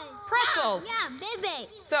 Pretzels. Yeah, baby.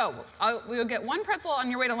 So we'll get 1 pretzel on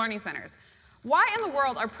your way to learning centers. Why in the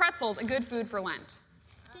world are pretzels a good food for Lent?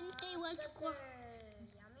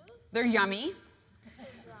 They're yummy.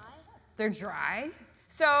 They're dry.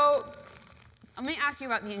 So let me ask you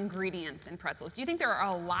about the ingredients in pretzels. Do you think there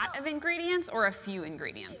are a lot of ingredients or a few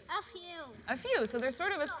ingredients? A few. A few. So they're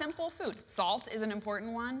sort of a simple food. Salt is an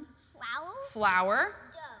important one. Flour. Flour.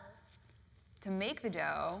 To make the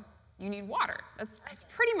dough, you need water. That's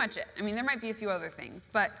pretty much it. I mean, there might be a few other things,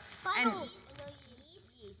 but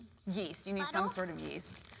yeast. You need some sort of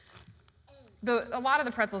yeast. A lot of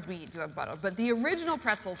the pretzels we eat do have butter, but the original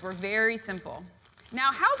pretzels were very simple.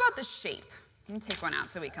 Now, how about the shape? Let me take one out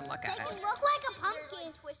so we can look at They it. can look like a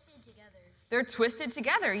pumpkin. Twisted together. They're twisted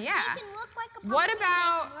together, yeah. They can look like a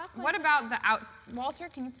pumpkin. What about the Walter,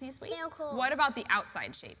 can you please wait? They're cool. What about the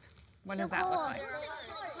outside shape? What does that look cool. like?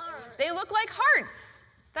 They look like hearts.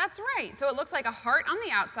 That's right. So it looks like a heart on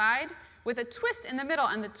the outside with a twist in the middle,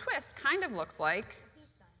 and the twist kind of looks like,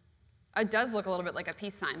 it does look a little bit like a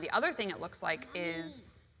peace sign. The other thing it looks like is,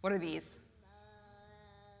 what are these?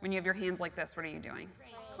 When you have your hands like this, what are you doing?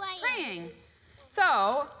 Praying.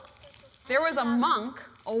 So there was a monk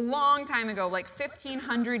a long time ago, like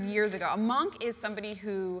 1,500 years ago. A monk is somebody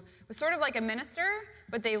who was sort of like a minister,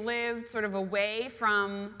 but they lived sort of away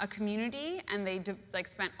from a community, and they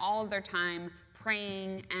spent all of their time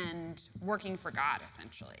praying and working for God,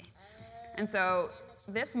 essentially. And so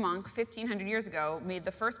this monk, 1,500 years ago, made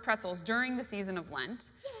the first pretzels during the season of Lent.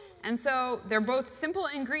 And so they're both simple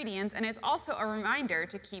ingredients, and it's also a reminder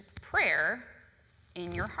to keep prayer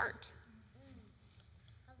in your heart.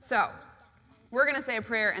 So we're going to say a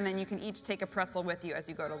prayer, and then you can each take a pretzel with you as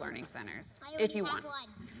you go to learning centers, if you want.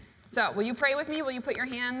 So will you pray with me? Will you put your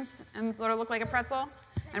hands and sort of look like a pretzel?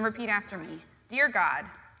 And repeat after me. Dear God,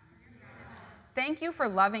 thank you for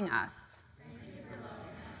loving us.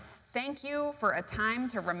 Thank you for a time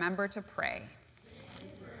to remember to pray.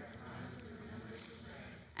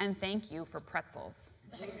 And thank you for pretzels.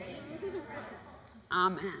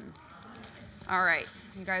 Amen. All right,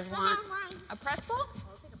 you guys want a pretzel?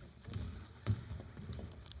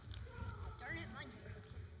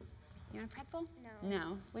 You want a pretzel? No.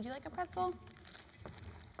 No. Would you like a pretzel?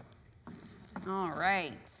 All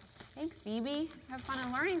right. Thanks, Phoebe. Have fun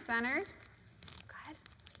in learning centers. Good.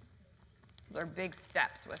 Those are big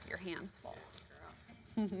steps with your hands full.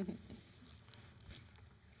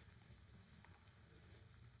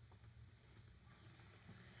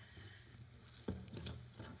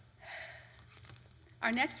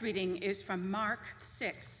 Our next reading is from Mark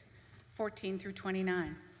 6, 14 through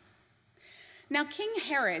 29. Now King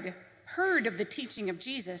Herod heard of the teaching of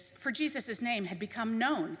Jesus, for Jesus' name had become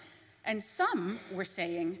known, and some were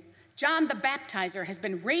saying, John the Baptizer has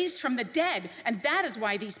been raised from the dead, and that is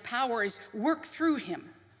why these powers work through him.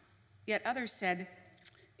 Yet others said,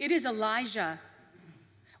 it is Elijah,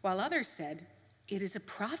 while others said, it is a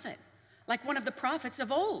prophet, like one of the prophets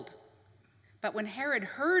of old. But when Herod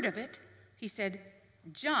heard of it, he said,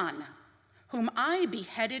 John, whom I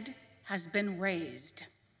beheaded, has been raised.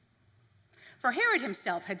 For Herod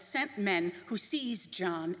himself had sent men who seized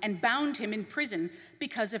John and bound him in prison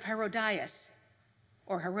because of Herodias,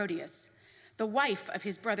 the wife of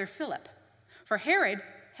his brother Philip. For Herod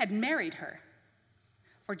had married her.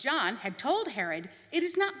 For John had told Herod, it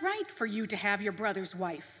is not right for you to have your brother's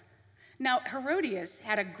wife. Now Herodias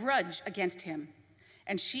had a grudge against him,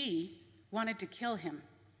 and she wanted to kill him,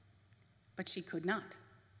 but she could not.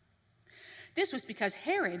 This was because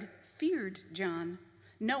Herod feared John,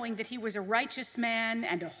 knowing that he was a righteous man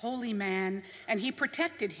and a holy man, and he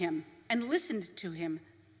protected him and listened to him,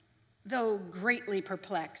 though greatly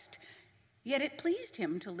perplexed. Yet it pleased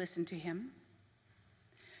him to listen to him.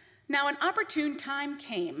 Now an opportune time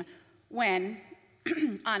came when,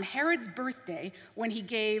 on Herod's birthday, when he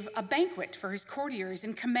gave a banquet for his courtiers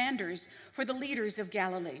and commanders, for the leaders of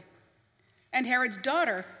Galilee. And Herod's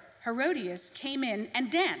daughter, Herodias, came in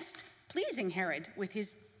and danced, pleasing Herod with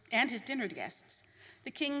his dinner guests.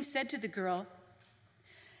 The king said to the girl,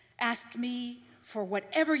 ask me for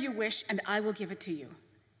whatever you wish, and I will give it to you.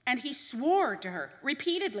 And he swore to her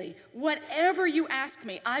repeatedly, whatever you ask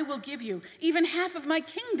me, I will give you, even half of my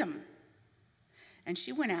kingdom. And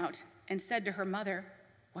she went out and said to her mother,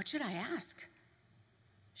 what should I ask?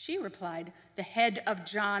 She replied, the head of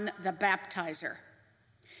John the Baptizer.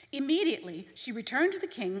 Immediately she returned to the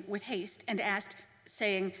king with haste and asked,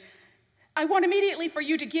 saying, I want immediately for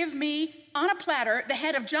you to give me on a platter the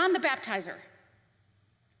head of John the Baptizer.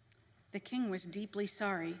 The king was deeply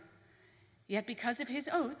sorry, yet because of his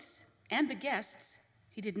oaths and the guests,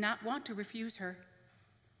 he did not want to refuse her.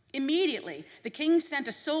 Immediately, the king sent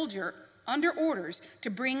a soldier under orders to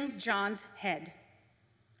bring John's head.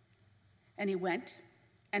 And he went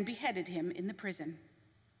and beheaded him in the prison.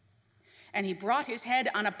 And he brought his head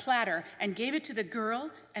on a platter and gave it to the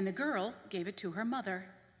girl, and the girl gave it to her mother.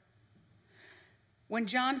 When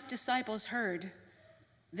John's disciples heard,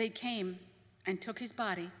 they came and took his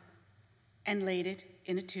body and laid it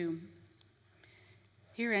in a tomb.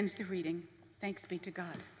 Here ends the reading. Thanks be to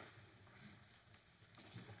God.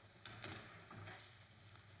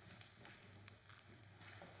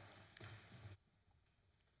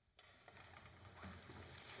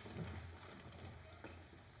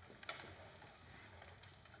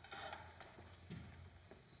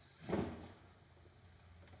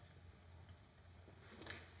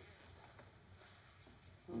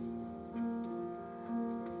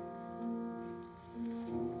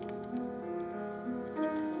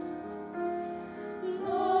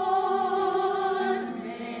 Lord.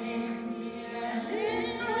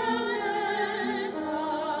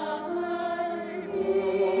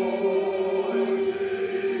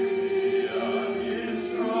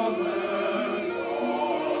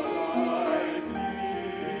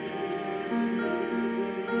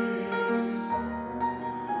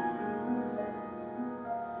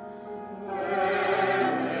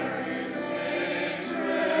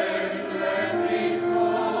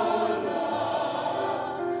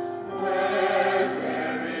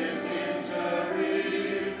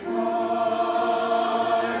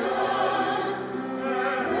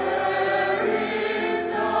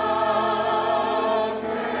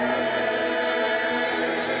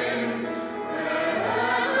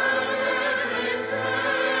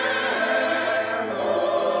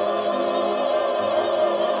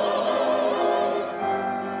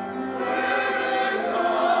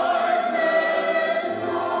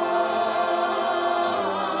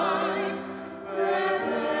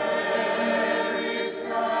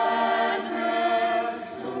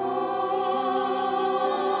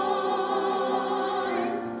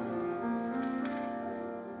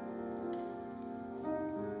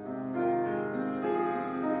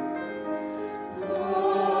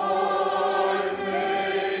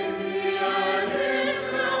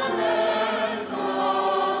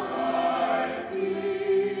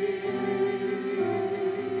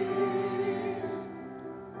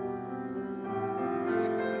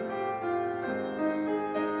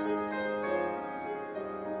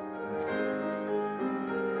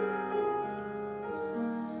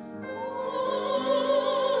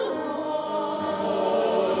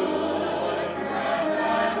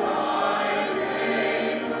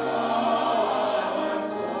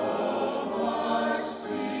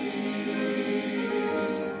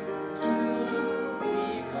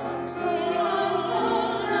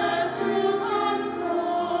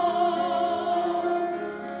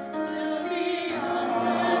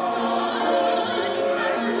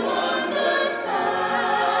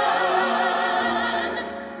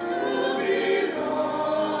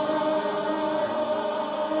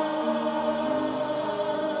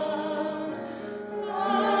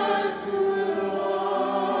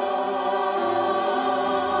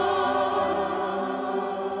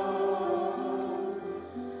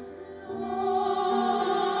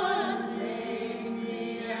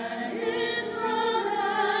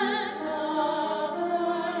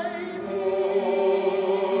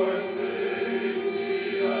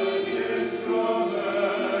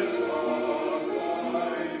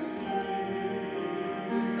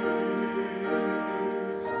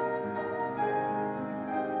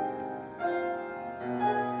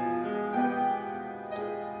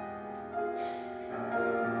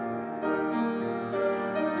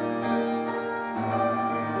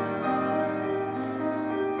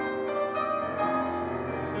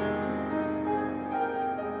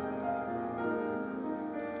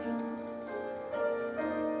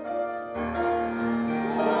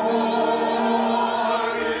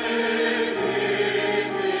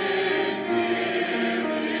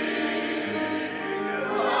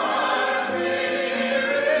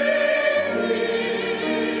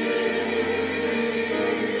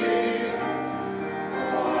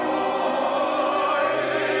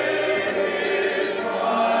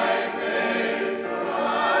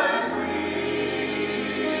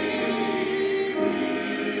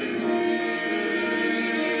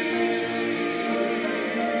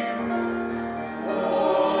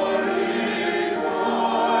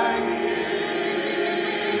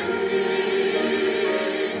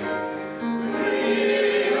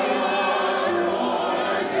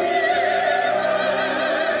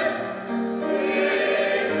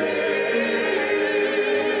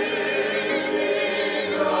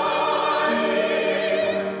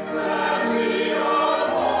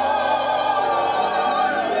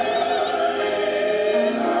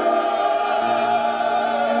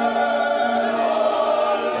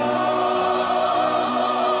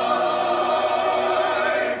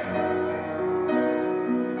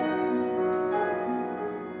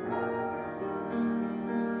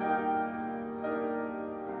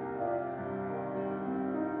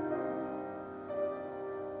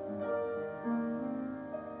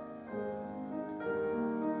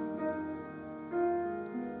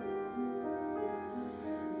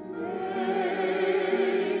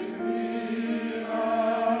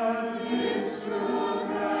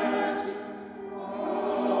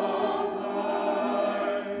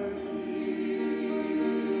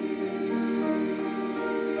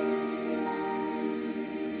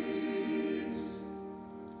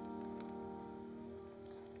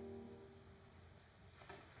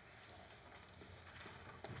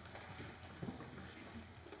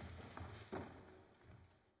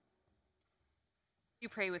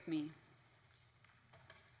 pray with me?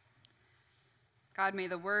 God, may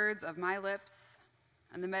the words of my lips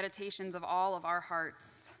and the meditations of all of our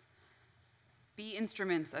hearts be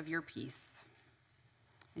instruments of your peace.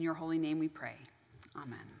 In your holy name we pray.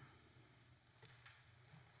 Amen.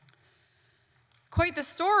 Quite the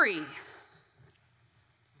story.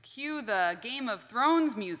 Cue the Game of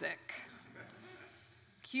Thrones music.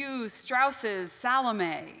 Cue Strauss's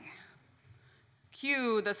Salome.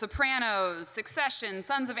 Cue The Sopranos, Succession,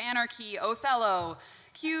 Sons of Anarchy, Othello.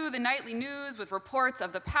 Cue the nightly news with reports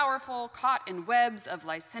of the powerful caught in webs of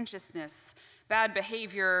licentiousness, bad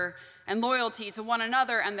behavior, and loyalty to one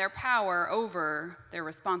another and their power over their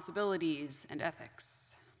responsibilities and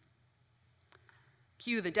ethics.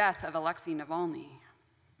 Cue the death of Alexei Navalny.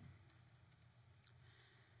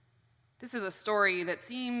 This is a story that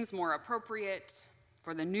seems more appropriate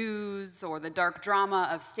for the news or the dark drama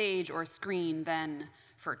of stage or screen than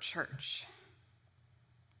for church.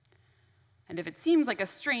 And if it seems like a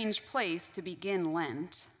strange place to begin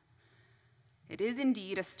Lent, it is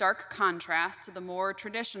indeed a stark contrast to the more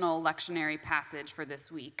traditional lectionary passage for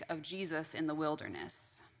this week of Jesus in the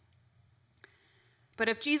wilderness. But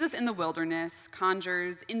if Jesus in the wilderness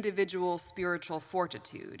conjures individual spiritual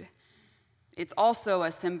fortitude, it's also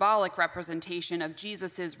a symbolic representation of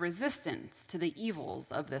Jesus' resistance to the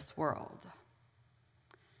evils of this world.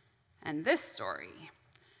 And this story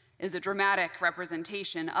is a dramatic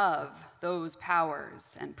representation of those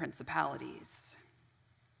powers and principalities.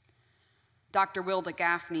 Dr. Wilda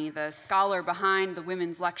Gaffney, the scholar behind the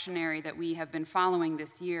women's lectionary that we have been following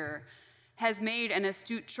this year, has made an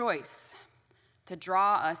astute choice to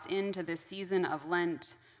draw us into this season of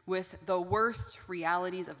Lent with the worst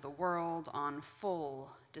realities of the world on full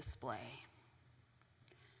display,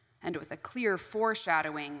 and with a clear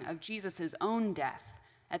foreshadowing of Jesus' own death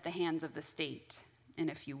at the hands of the state in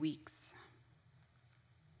a few weeks.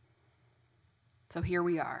 So here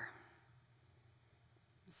we are.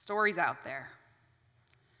 The story's out there,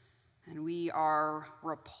 and we are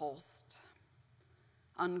repulsed,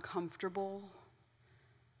 uncomfortable,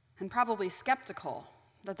 and probably skeptical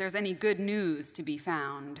that there's any good news to be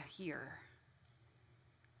found here.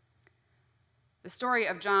 The story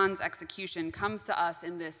of John's execution comes to us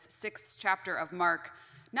in this 6th chapter of Mark,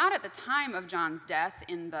 not at the time of John's death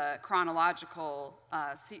in the chronological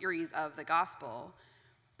series of the gospel,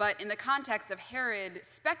 but in the context of Herod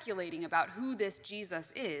speculating about who this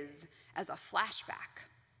Jesus is as a flashback.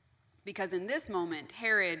 Because in this moment,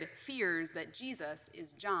 Herod fears that Jesus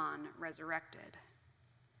is John resurrected.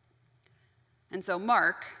 And so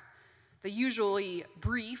Mark, the usually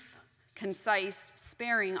brief, concise,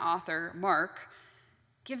 sparing author, Mark,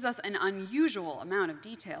 gives us an unusual amount of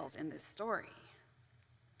details in this story.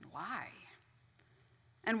 Why?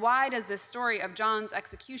 And why does this story of John's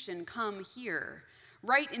execution come here,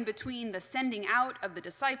 right in between the sending out of the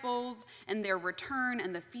disciples and their return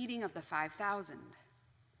and the feeding of the 5,000?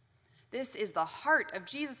 This is the heart of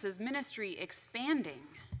Jesus' ministry expanding.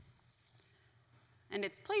 And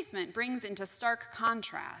its placement brings into stark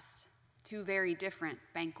contrast two very different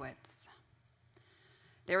banquets.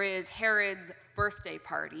 There is Herod's birthday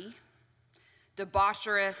party,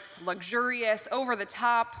 debaucherous, luxurious, over the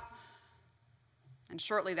top. And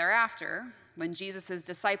shortly thereafter, when Jesus'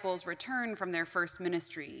 disciples return from their first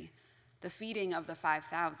ministry, the feeding of the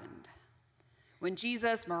 5,000. When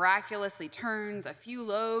Jesus miraculously turns a few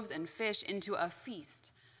loaves and fish into a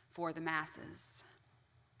feast for the masses.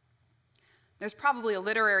 There's probably a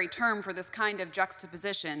literary term for this kind of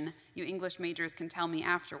juxtaposition. You English majors can tell me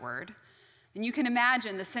afterward. And you can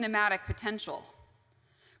imagine the cinematic potential.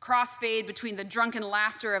 Crossfade between the drunken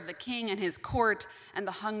laughter of the king and his court and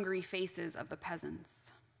the hungry faces of the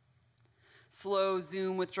peasants. Slow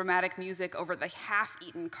zoom with dramatic music over the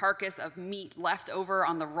half-eaten carcass of meat left over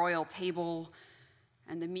on the royal table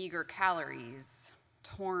and the meager calories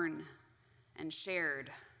torn and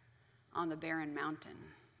shared on the barren mountain.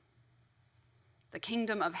 The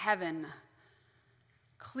kingdom of heaven,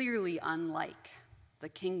 clearly unlike the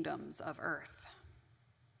kingdoms of earth.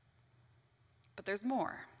 But there's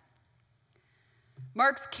more.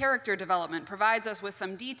 Mark's character development provides us with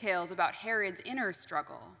some details about Herod's inner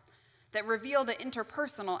struggle that reveal the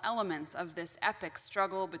interpersonal elements of this epic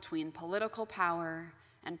struggle between political power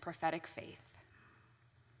and prophetic faith.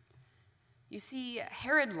 You see,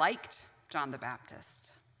 Herod liked John the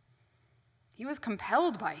Baptist. He was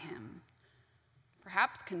compelled by him,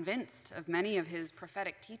 perhaps convinced of many of his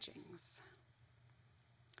prophetic teachings.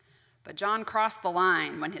 But John crossed the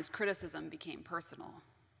line when his criticism became personal.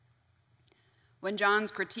 When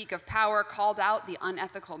John's critique of power called out the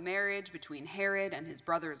unethical marriage between Herod and his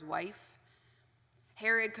brother's wife,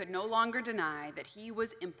 Herod could no longer deny that he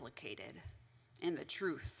was implicated in the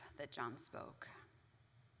truth that John spoke.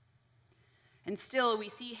 And still, we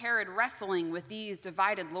see Herod wrestling with these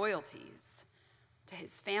divided loyalties to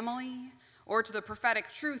his family or to the prophetic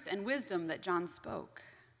truth and wisdom that John spoke.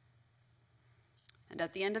 And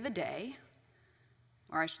at the end of the day,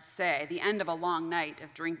 or I should say, the end of a long night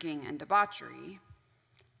of drinking and debauchery,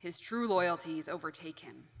 his true loyalties overtake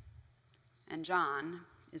him, and John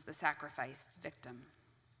is the sacrificed victim.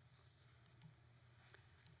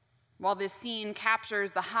 While this scene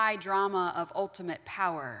captures the high drama of ultimate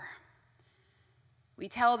power, we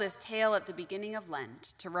tell this tale at the beginning of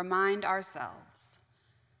Lent to remind ourselves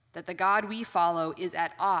that the God we follow is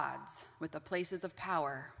at odds with the places of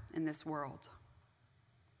power in this world,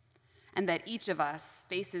 and that each of us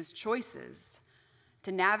faces choices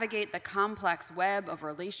to navigate the complex web of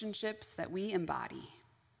relationships that we embody.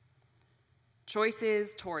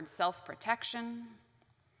 Choices towards self-protection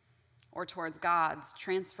or towards God's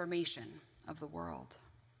transformation of the world.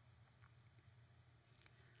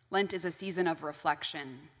 Lent is a season of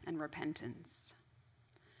reflection and repentance.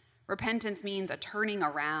 Repentance means a turning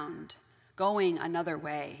around, going another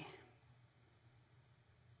way.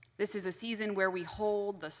 This is a season where we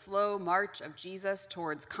hold the slow march of Jesus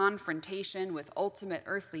towards confrontation with ultimate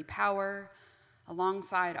earthly power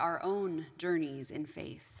alongside our own journeys in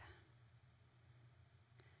faith.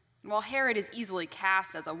 And while Herod is easily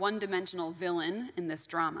cast as a one-dimensional villain in this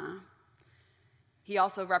drama, he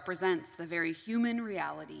also represents the very human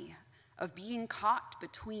reality of being caught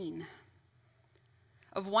between,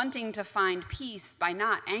 of wanting to find peace by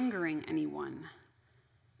not angering anyone,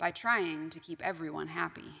 by trying to keep everyone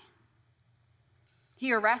happy.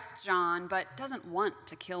 He arrests John, but doesn't want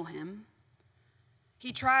to kill him.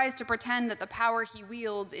 He tries to pretend that the power he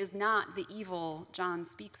wields is not the evil John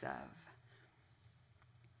speaks of.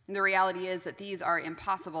 And the reality is that these are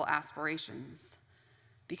impossible aspirations,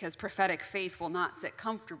 because prophetic faith will not sit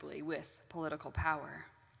comfortably with political power.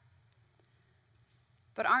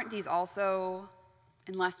 But aren't these also,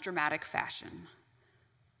 in less dramatic fashion,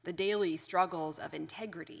 the daily struggles of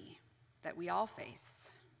integrity that we all face?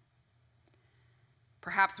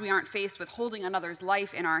 Perhaps we aren't faced with holding another's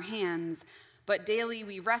life in our hands, but daily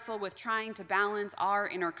we wrestle with trying to balance our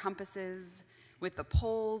inner compasses with the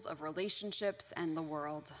poles of relationships and the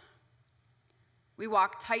world. We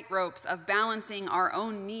walk tightropes of balancing our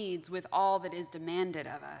own needs with all that is demanded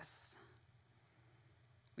of us.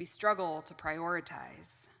 We struggle to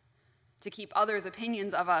prioritize, to keep others'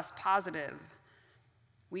 opinions of us positive.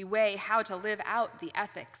 We weigh how to live out the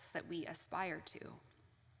ethics that we aspire to.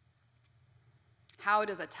 How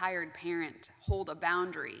does a tired parent hold a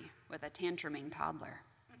boundary with a tantruming toddler?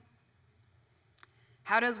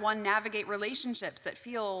 How does one navigate relationships that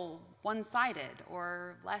feel one-sided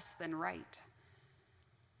or less than right?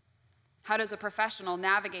 How does a professional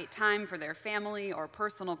navigate time for their family or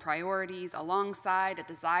personal priorities alongside a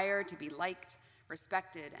desire to be liked,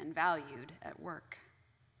 respected, and valued at work?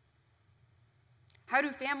 How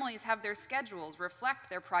do families have their schedules reflect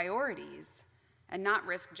their priorities and not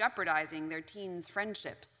risk jeopardizing their teens'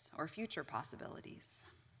 friendships or future possibilities?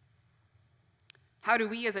 How do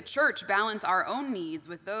we as a church balance our own needs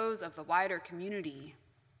with those of the wider community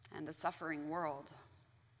and the suffering world?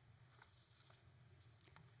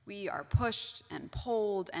 We are pushed and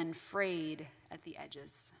pulled and frayed at the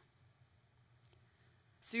edges.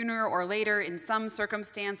 Sooner or later, in some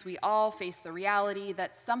circumstance, we all face the reality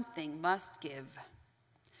that something must give.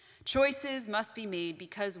 Choices must be made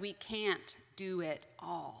because we can't do it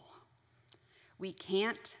all. We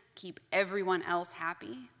can't keep everyone else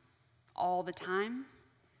happy all the time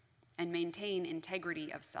and maintain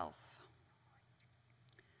integrity of self.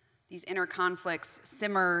 These inner conflicts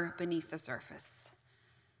simmer beneath the surface.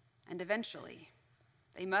 And eventually,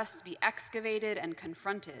 they must be excavated and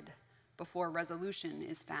confronted before resolution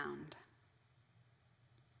is found.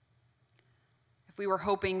 If we were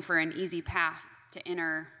hoping for an easy path to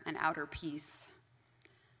inner and outer peace,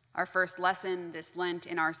 our first lesson this Lent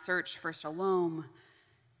in our search for shalom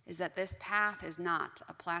is that this path is not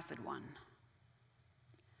a placid one.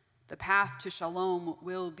 The path to shalom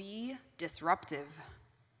will be disruptive.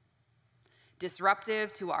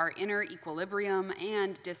 Disruptive to our inner equilibrium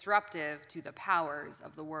and disruptive to the powers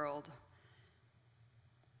of the world.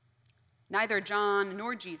 Neither John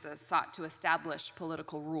nor Jesus sought to establish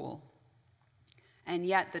political rule. And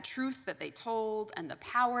yet the truth that they told and the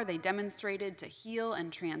power they demonstrated to heal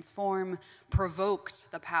and transform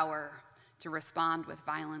provoked the power to respond with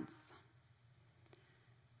violence.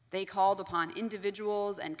 They called upon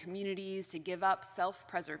individuals and communities to give up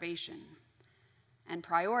self-preservation and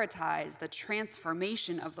prioritize the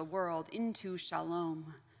transformation of the world into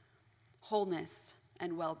shalom, wholeness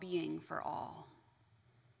and well-being for all.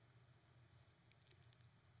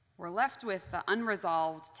 We're left with the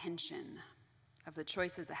unresolved tension of the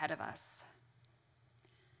choices ahead of us.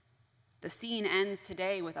 The scene ends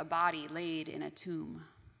today with a body laid in a tomb.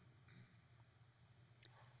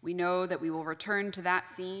 We know that we will return to that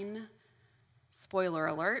scene, spoiler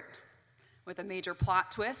alert, with a major plot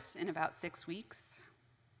twist in about 6 weeks.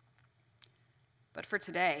 But for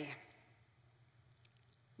today,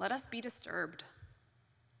 let us be disturbed.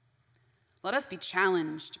 Let us be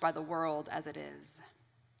challenged by the world as it is,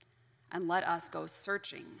 and let us go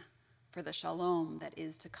searching for the shalom that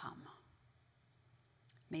is to come.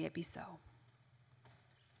 May it be so.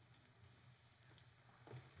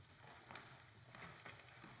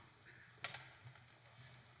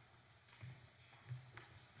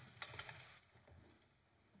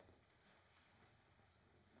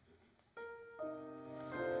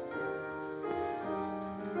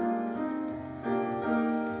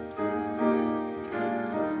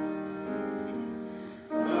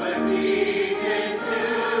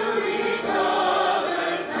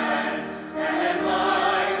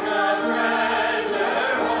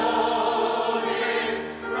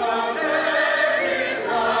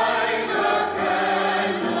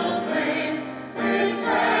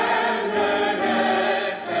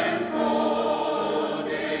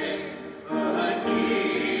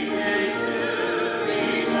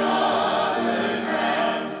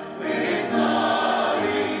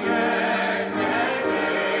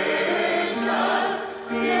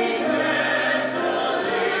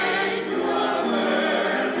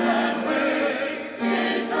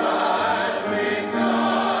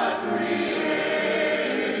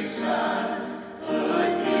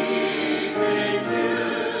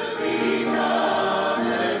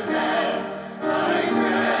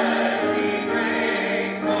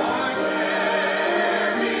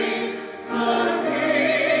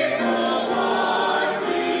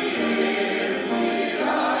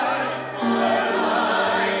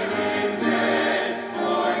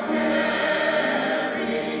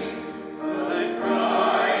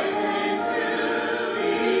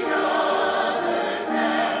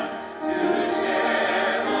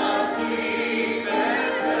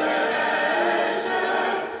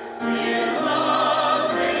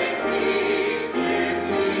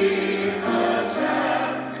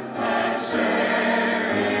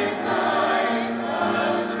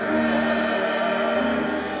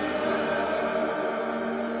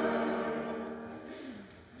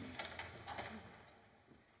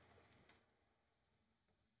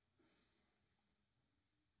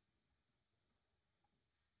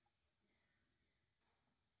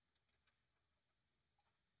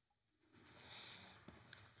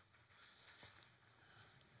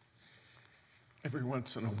 Every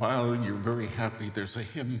once in a while, you're very happy there's a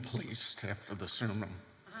hymn placed after the sermon.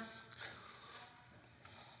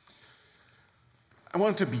 I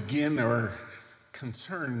want to begin our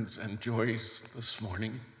concerns and joys this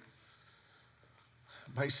morning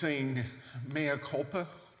by saying mea culpa,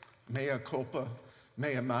 mea culpa,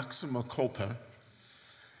 mea maxima culpa.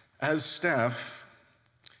 As staff,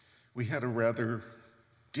 we had a rather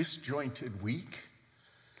disjointed week.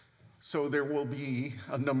 So there will be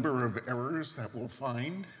a number of errors that we'll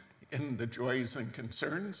find in the joys and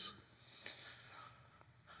concerns.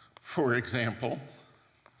 For example,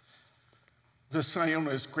 the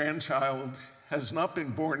Zionist grandchild has not been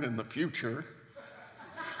born in the future.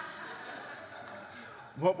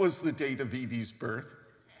 What was the date of Edie's birth?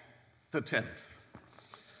 The 10th.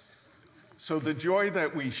 So the joy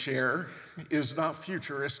that we share is not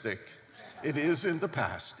futuristic. It is in the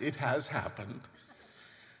past. It has happened.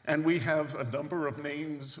 And we have a number of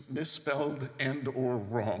names misspelled and or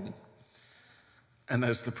wrong. And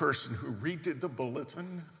as the person who redid the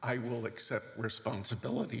bulletin, I will accept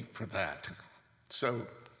responsibility for that. So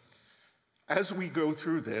as we go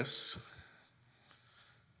through this,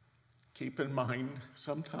 keep in mind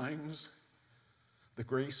sometimes the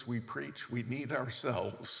grace we preach, we need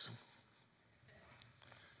ourselves.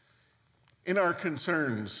 In our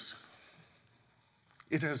concerns,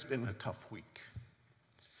 it has been a tough week.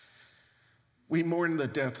 We mourn the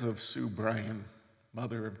death of Sue Bryan,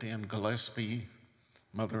 mother of Dan Gillespie,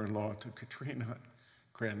 mother-in-law to Katrina,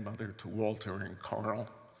 grandmother to Walter and Carl,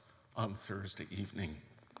 on Thursday evening.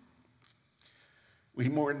 We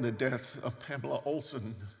mourn the death of Pamela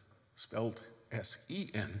Olson, spelled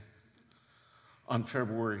S-E-N, on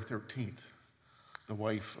February 13th, the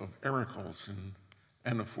wife of Eric Olson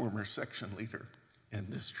and a former section leader in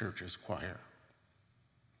this church's choir.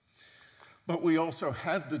 But we also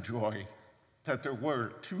had the joy that there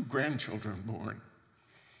were 2 grandchildren born,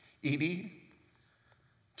 Edie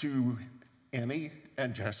to Annie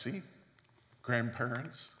and Jesse,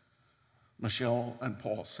 grandparents, Michelle and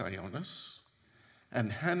Paul Sionis,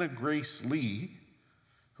 and Hannah Grace Lee,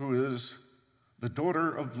 who is the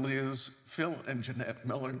daughter of Liz, Phil, and Jeanette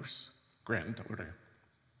Miller's granddaughter.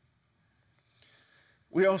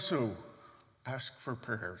 We also ask for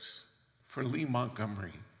prayers for Lee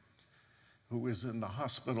Montgomery, who is in the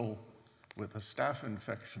hospital with a staph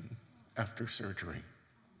infection after surgery.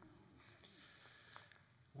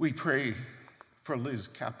 We pray for Liz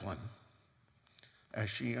Kaplan as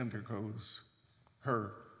she undergoes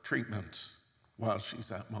her treatments while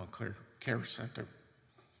she's at Montclair Care Center.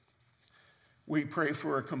 We pray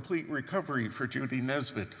for a complete recovery for Judy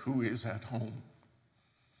Nesbitt, who is at home.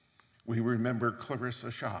 We remember Clarissa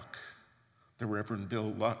Schock, the Reverend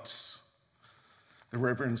Bill Lutz, the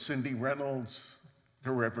Reverend Cindy Reynolds,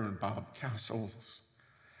 the Reverend Bob Castles,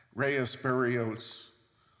 Reyes Berrios,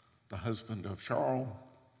 the husband of Charles,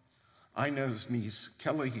 Ina's niece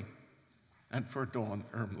Kelly, and for Dawn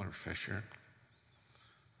Ermler Fisher.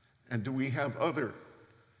 And do we have other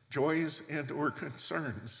joys and or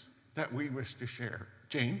concerns that we wish to share?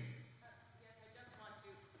 Jane? Yes, I just want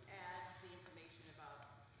to add the information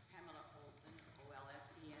about Pamela Olson,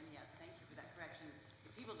 O-L-S-E-N. Yes, thank you for that correction.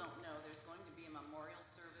 If people don't know, there's going to be a memorial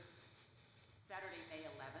service Saturday, May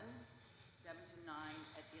 11th, 7 to 9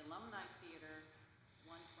 at the Alumni Theater,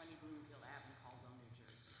 120 Bloomfield Ave, Caldwell, New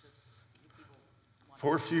Jersey. Just if people want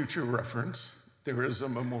For future reference, there is a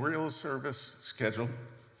memorial service scheduled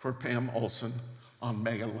for Pam Olson on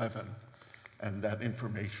May 11, and that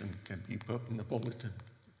information can be put in the bulletin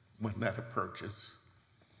when that approaches.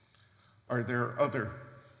 Are there other?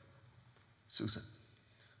 Susan?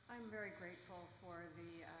 I'm very grateful for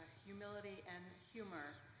the humility and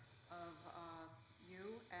humor of you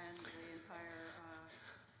and the entire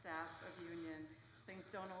staff of Union. Things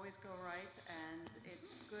don't always go right, and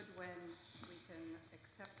it's good when we can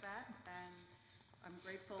accept that, and I'm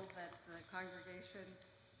grateful that the congregation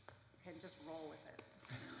can just roll with it,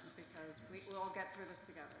 because we'll all get through this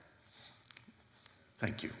together.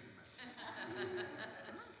 Thank you.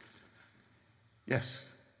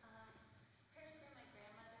 Yes? prayers for my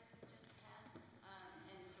grandmother who just passed,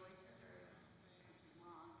 and joys for her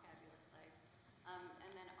long, fabulous life.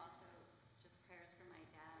 And then also just prayers for my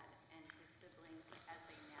dad and his siblings as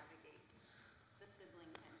they navigate the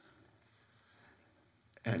sibling tension that's surrounding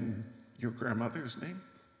them. And your grandmother's name?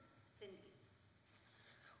 Cindy.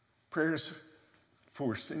 Prayers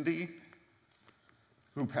for Cindy,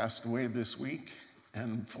 who passed away this week,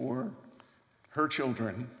 and for her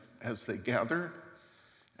children as they gather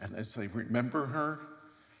and as they remember her,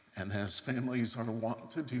 and as families are wont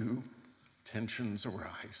to do, tensions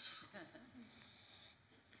arise.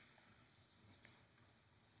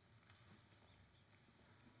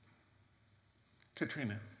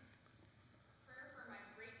 Katrina. Prayer for my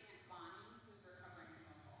great Aunt Bonnie, who's recovering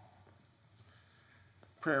from a fall.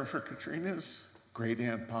 Prayer for Katrina's great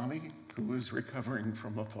Aunt Bonnie, who is recovering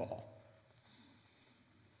from a fall.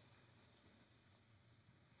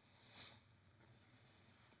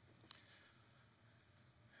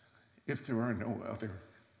 If there are no other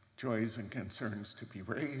joys and concerns to be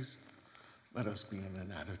raised, let us be in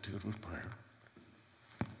an attitude of prayer.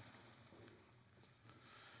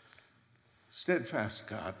 Steadfast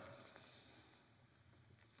God,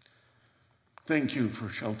 thank you for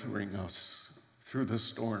sheltering us through the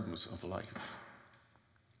storms of life.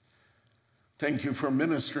 Thank you for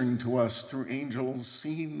ministering to us through angels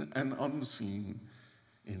seen and unseen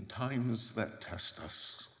in times that test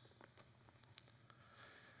us.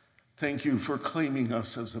 Thank you for claiming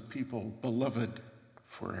us as a people beloved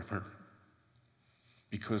forever.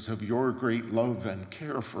 Because of your great love and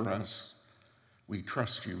care for us, we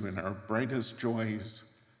trust you in our brightest joys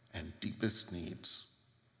and deepest needs.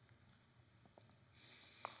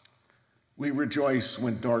 We rejoice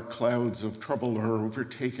when dark clouds of trouble are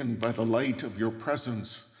overtaken by the light of your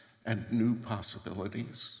presence and new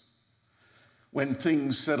possibilities. When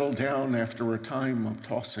things settle down after a time of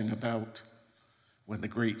tossing about, when the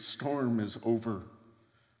great storm is over,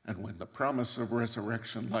 and when the promise of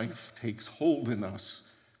resurrection life takes hold in us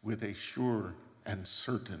with a sure and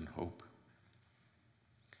certain hope.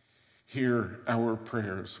 Hear our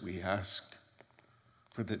prayers, we ask,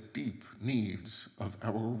 for the deep needs of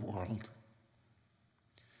our world.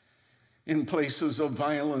 In places of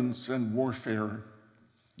violence and warfare,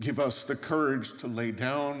 give us the courage to lay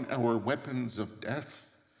down our weapons of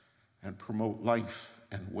death and promote life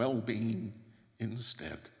and well-being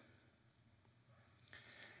instead.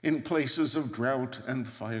 In places of drought and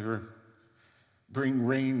fire, Bring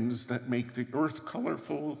rains that make the earth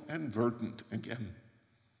colorful and verdant again.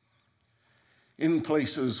 In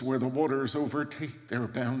places where the waters overtake their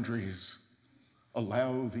boundaries,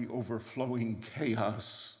 allow the overflowing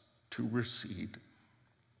chaos to recede.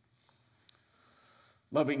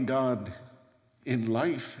 Loving God, in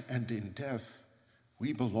life and in death,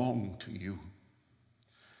 we belong to you.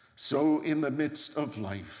 So in the midst of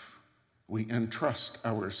life, we entrust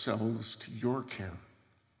ourselves to your care.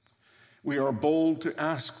 We are bold to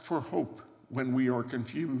ask for hope when we are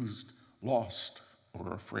confused, lost,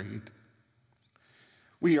 or afraid.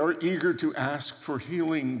 We are eager to ask for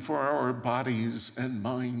healing for our bodies and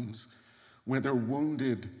minds, whether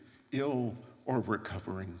wounded, ill, or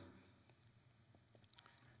recovering.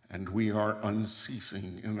 And we are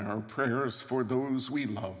unceasing in our prayers for those we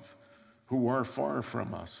love who are far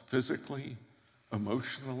from us physically,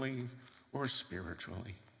 emotionally, or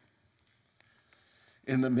spiritually.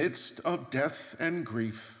 In the midst of death and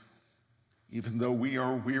grief, even though we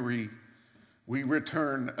are weary, we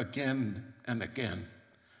return again and again,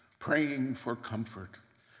 praying for comfort,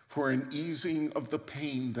 for an easing of the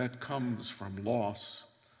pain that comes from loss,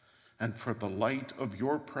 and for the light of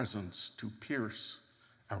your presence to pierce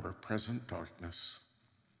our present darkness.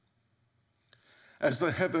 As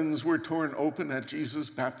the heavens were torn open at Jesus'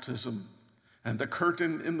 baptism, and the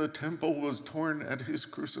curtain in the temple was torn at his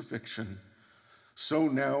crucifixion, so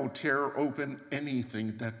now tear open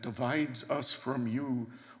anything that divides us from you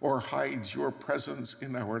or hides your presence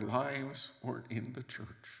in our lives or in the church.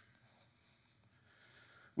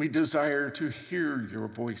 We desire to hear your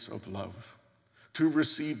voice of love, to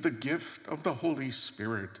receive the gift of the Holy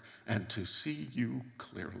Spirit, and to see you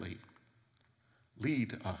clearly.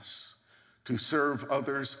 Lead us to serve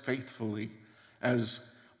others faithfully as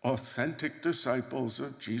authentic disciples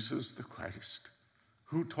of Jesus the Christ,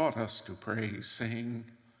 who taught us to pray, saying,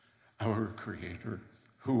 Our Creator,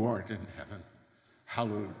 who art in heaven,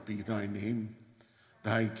 hallowed be thy name.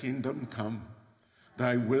 Thy kingdom come,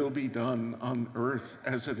 thy will be done on earth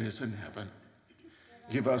as it is in heaven.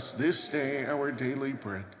 Give us this day our daily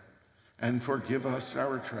bread, and forgive us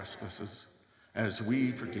our trespasses, as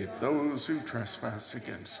we forgive those who trespass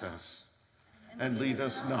against us. And lead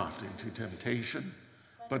us not into temptation,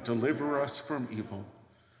 but deliver us from evil.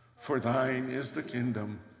 For thine is the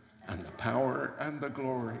kingdom, and the power, and the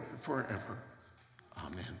glory forever.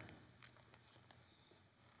 Amen.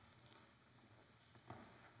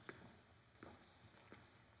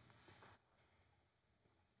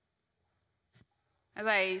 As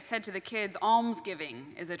I said to the kids,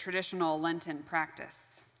 almsgiving is a traditional Lenten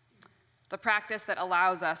practice. It's a practice that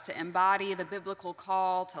allows us to embody the biblical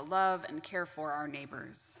call to love and care for our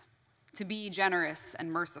neighbors, to be generous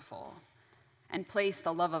and merciful, and place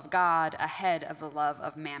the love of God ahead of the love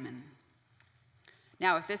of mammon.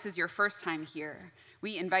 Now, if this is your first time here,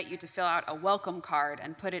 we invite you to fill out a welcome card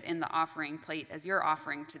and put it in the offering plate as your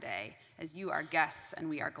offering today, as you are guests and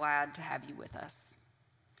we are glad to have you with us.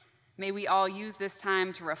 May we all use this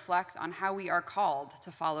time to reflect on how we are called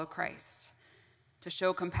to follow Christ, to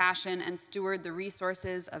show compassion and steward the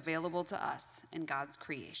resources available to us in God's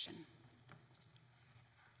creation.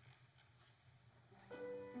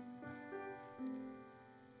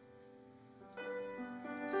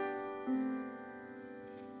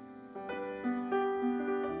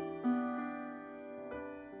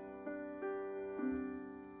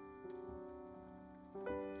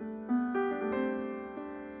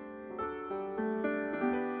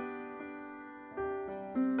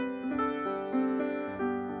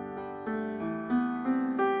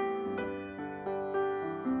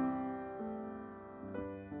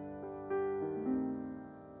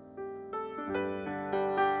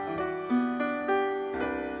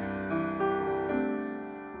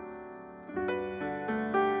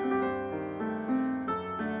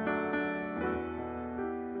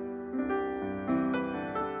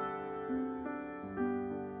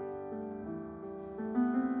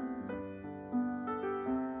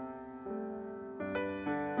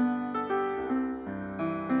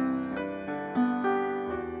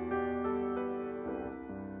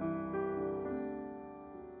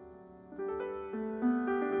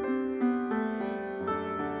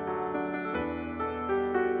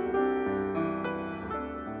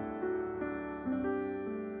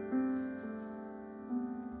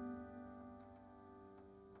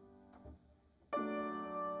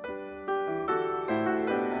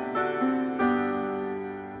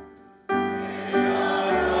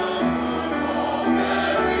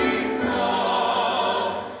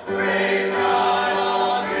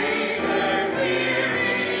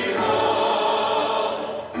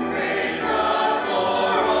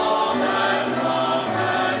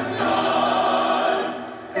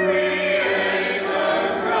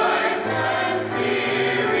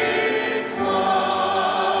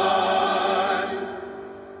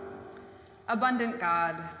 Abundant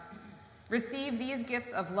God, receive these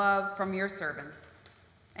gifts of love from your servants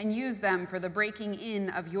and use them for the breaking in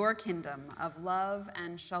of your kingdom of love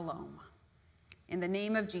and shalom. In the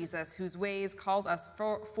name of Jesus, whose ways calls us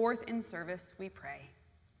forth in service, we pray.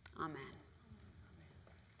 Amen.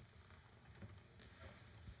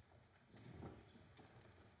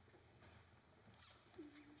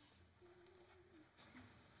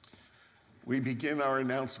 We begin our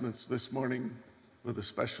announcements this morning with a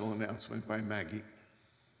special announcement by Maggie.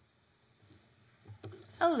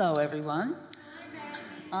 Hello, everyone.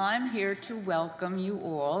 I'm here to welcome you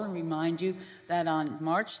all and remind you that on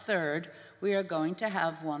March 3rd, we are going to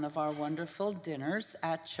have one of our wonderful dinners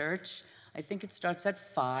at church. I think it starts at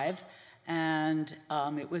 5, and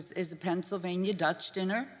it is a Pennsylvania Dutch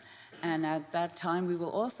dinner. And at that time, we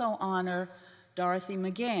will also honor Dorothy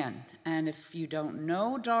McGann. And if you don't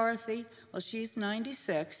know Dorothy, well, she's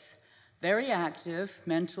 96, very active,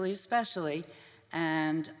 mentally especially,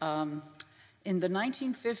 and in the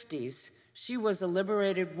 1950s, she was a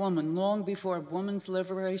liberated woman long before women's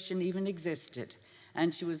liberation even existed.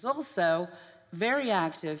 And she was also very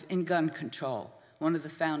active in gun control, one of the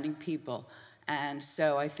founding people. And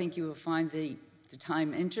so I think you will find the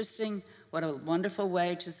time interesting. What a wonderful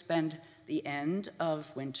way to spend the end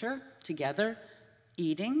of winter together,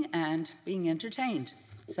 eating and being entertained.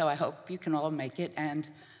 So I hope you can all make it, and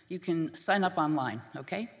you can sign up online,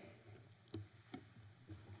 okay?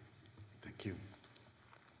 Thank you.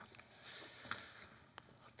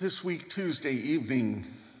 This week, Tuesday evening,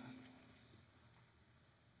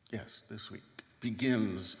 yes, this week,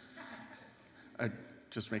 begins,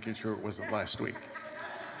 just making sure it wasn't last week.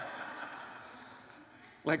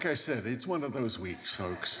 Like I said, it's one of those weeks,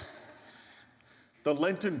 folks. The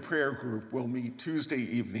Lenten prayer group will meet Tuesday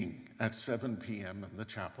evening at 7 p.m. in the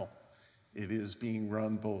chapel. It is being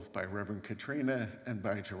run both by Reverend Katrina and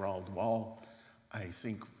by Gerald Wall. I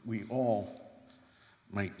think we all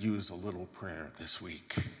might use a little prayer this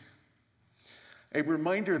week. A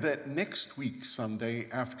reminder that next week, Sunday,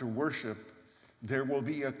 after worship, there will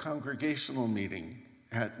be a congregational meeting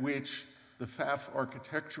at which the FAF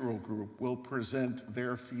Architectural Group will present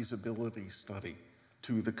their feasibility study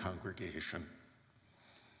to the congregation.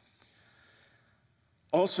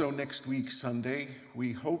 Also next week, Sunday,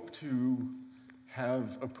 we hope to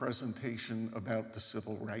have a presentation about the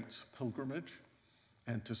civil rights pilgrimage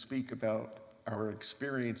and to speak about our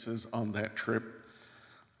experiences on that trip.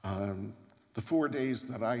 The 4 days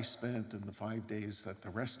that I spent and the 5 days that the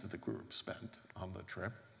rest of the group spent on the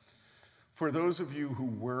trip. For those of you who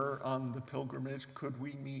were on the pilgrimage, could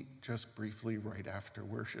we meet just briefly right after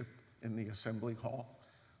worship in the Assembly Hall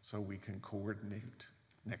so we can coordinate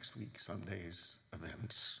next week Sunday's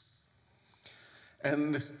events?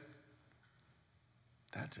 And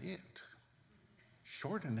that's it.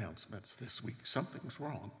 Short announcements this week. Something's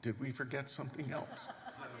wrong. Did we forget something else?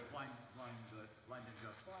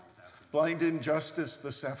 Blind Injustice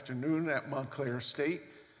this afternoon at Montclair State.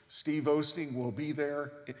 Steve Osting will be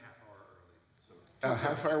there a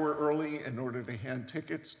half hour early in order to hand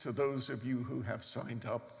tickets to those of you who have signed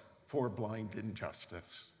up for Blind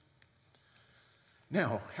Injustice.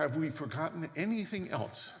 Now, have we forgotten anything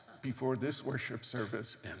else before this worship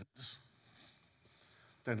service ends?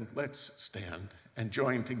 Then let's stand and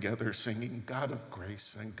join together singing God of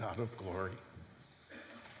Grace and God of Glory.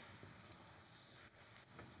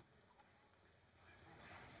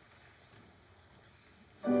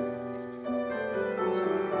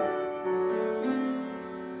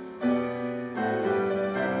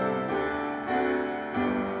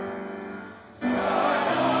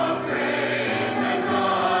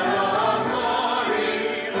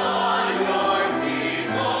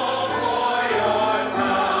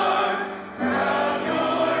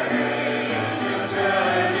 Angels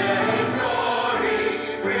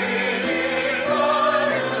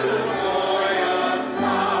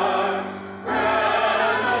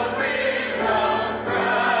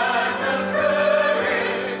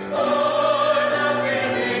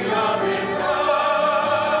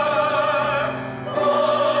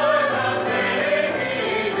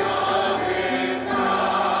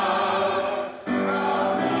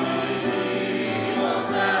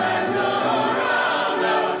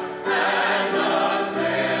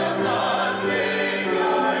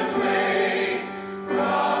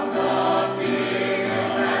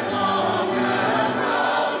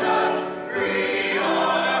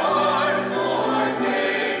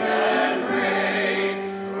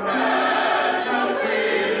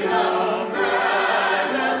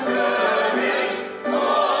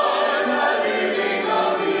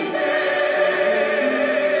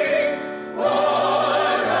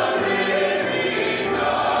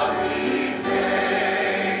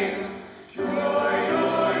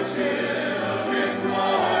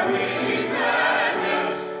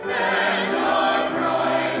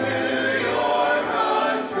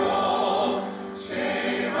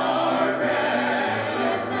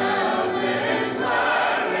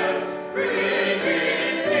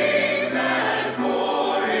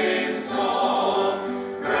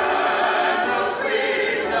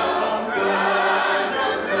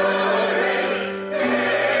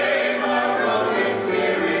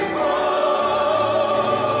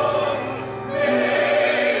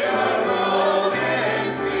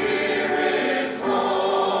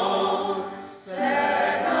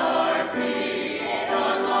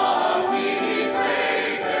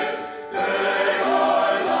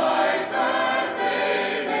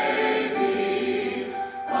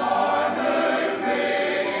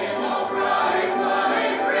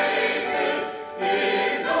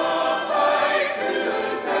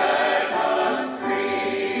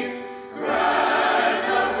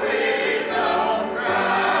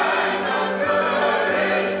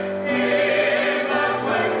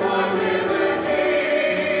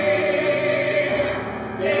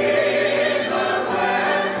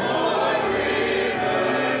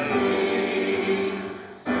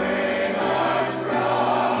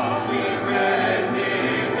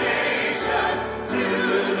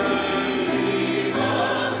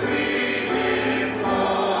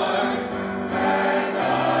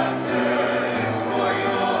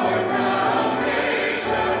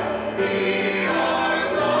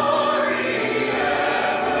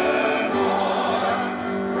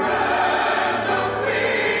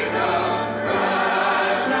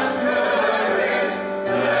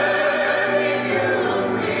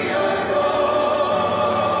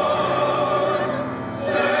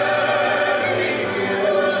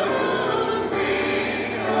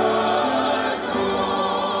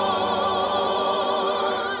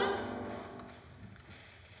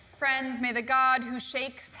Friends, may the God who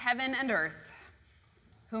shakes heaven and earth,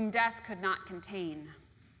 whom death could not contain,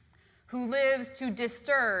 who lives to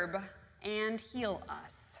disturb and heal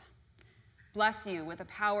us, bless you with the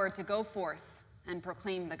power to go forth and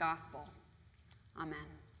proclaim the gospel. Amen.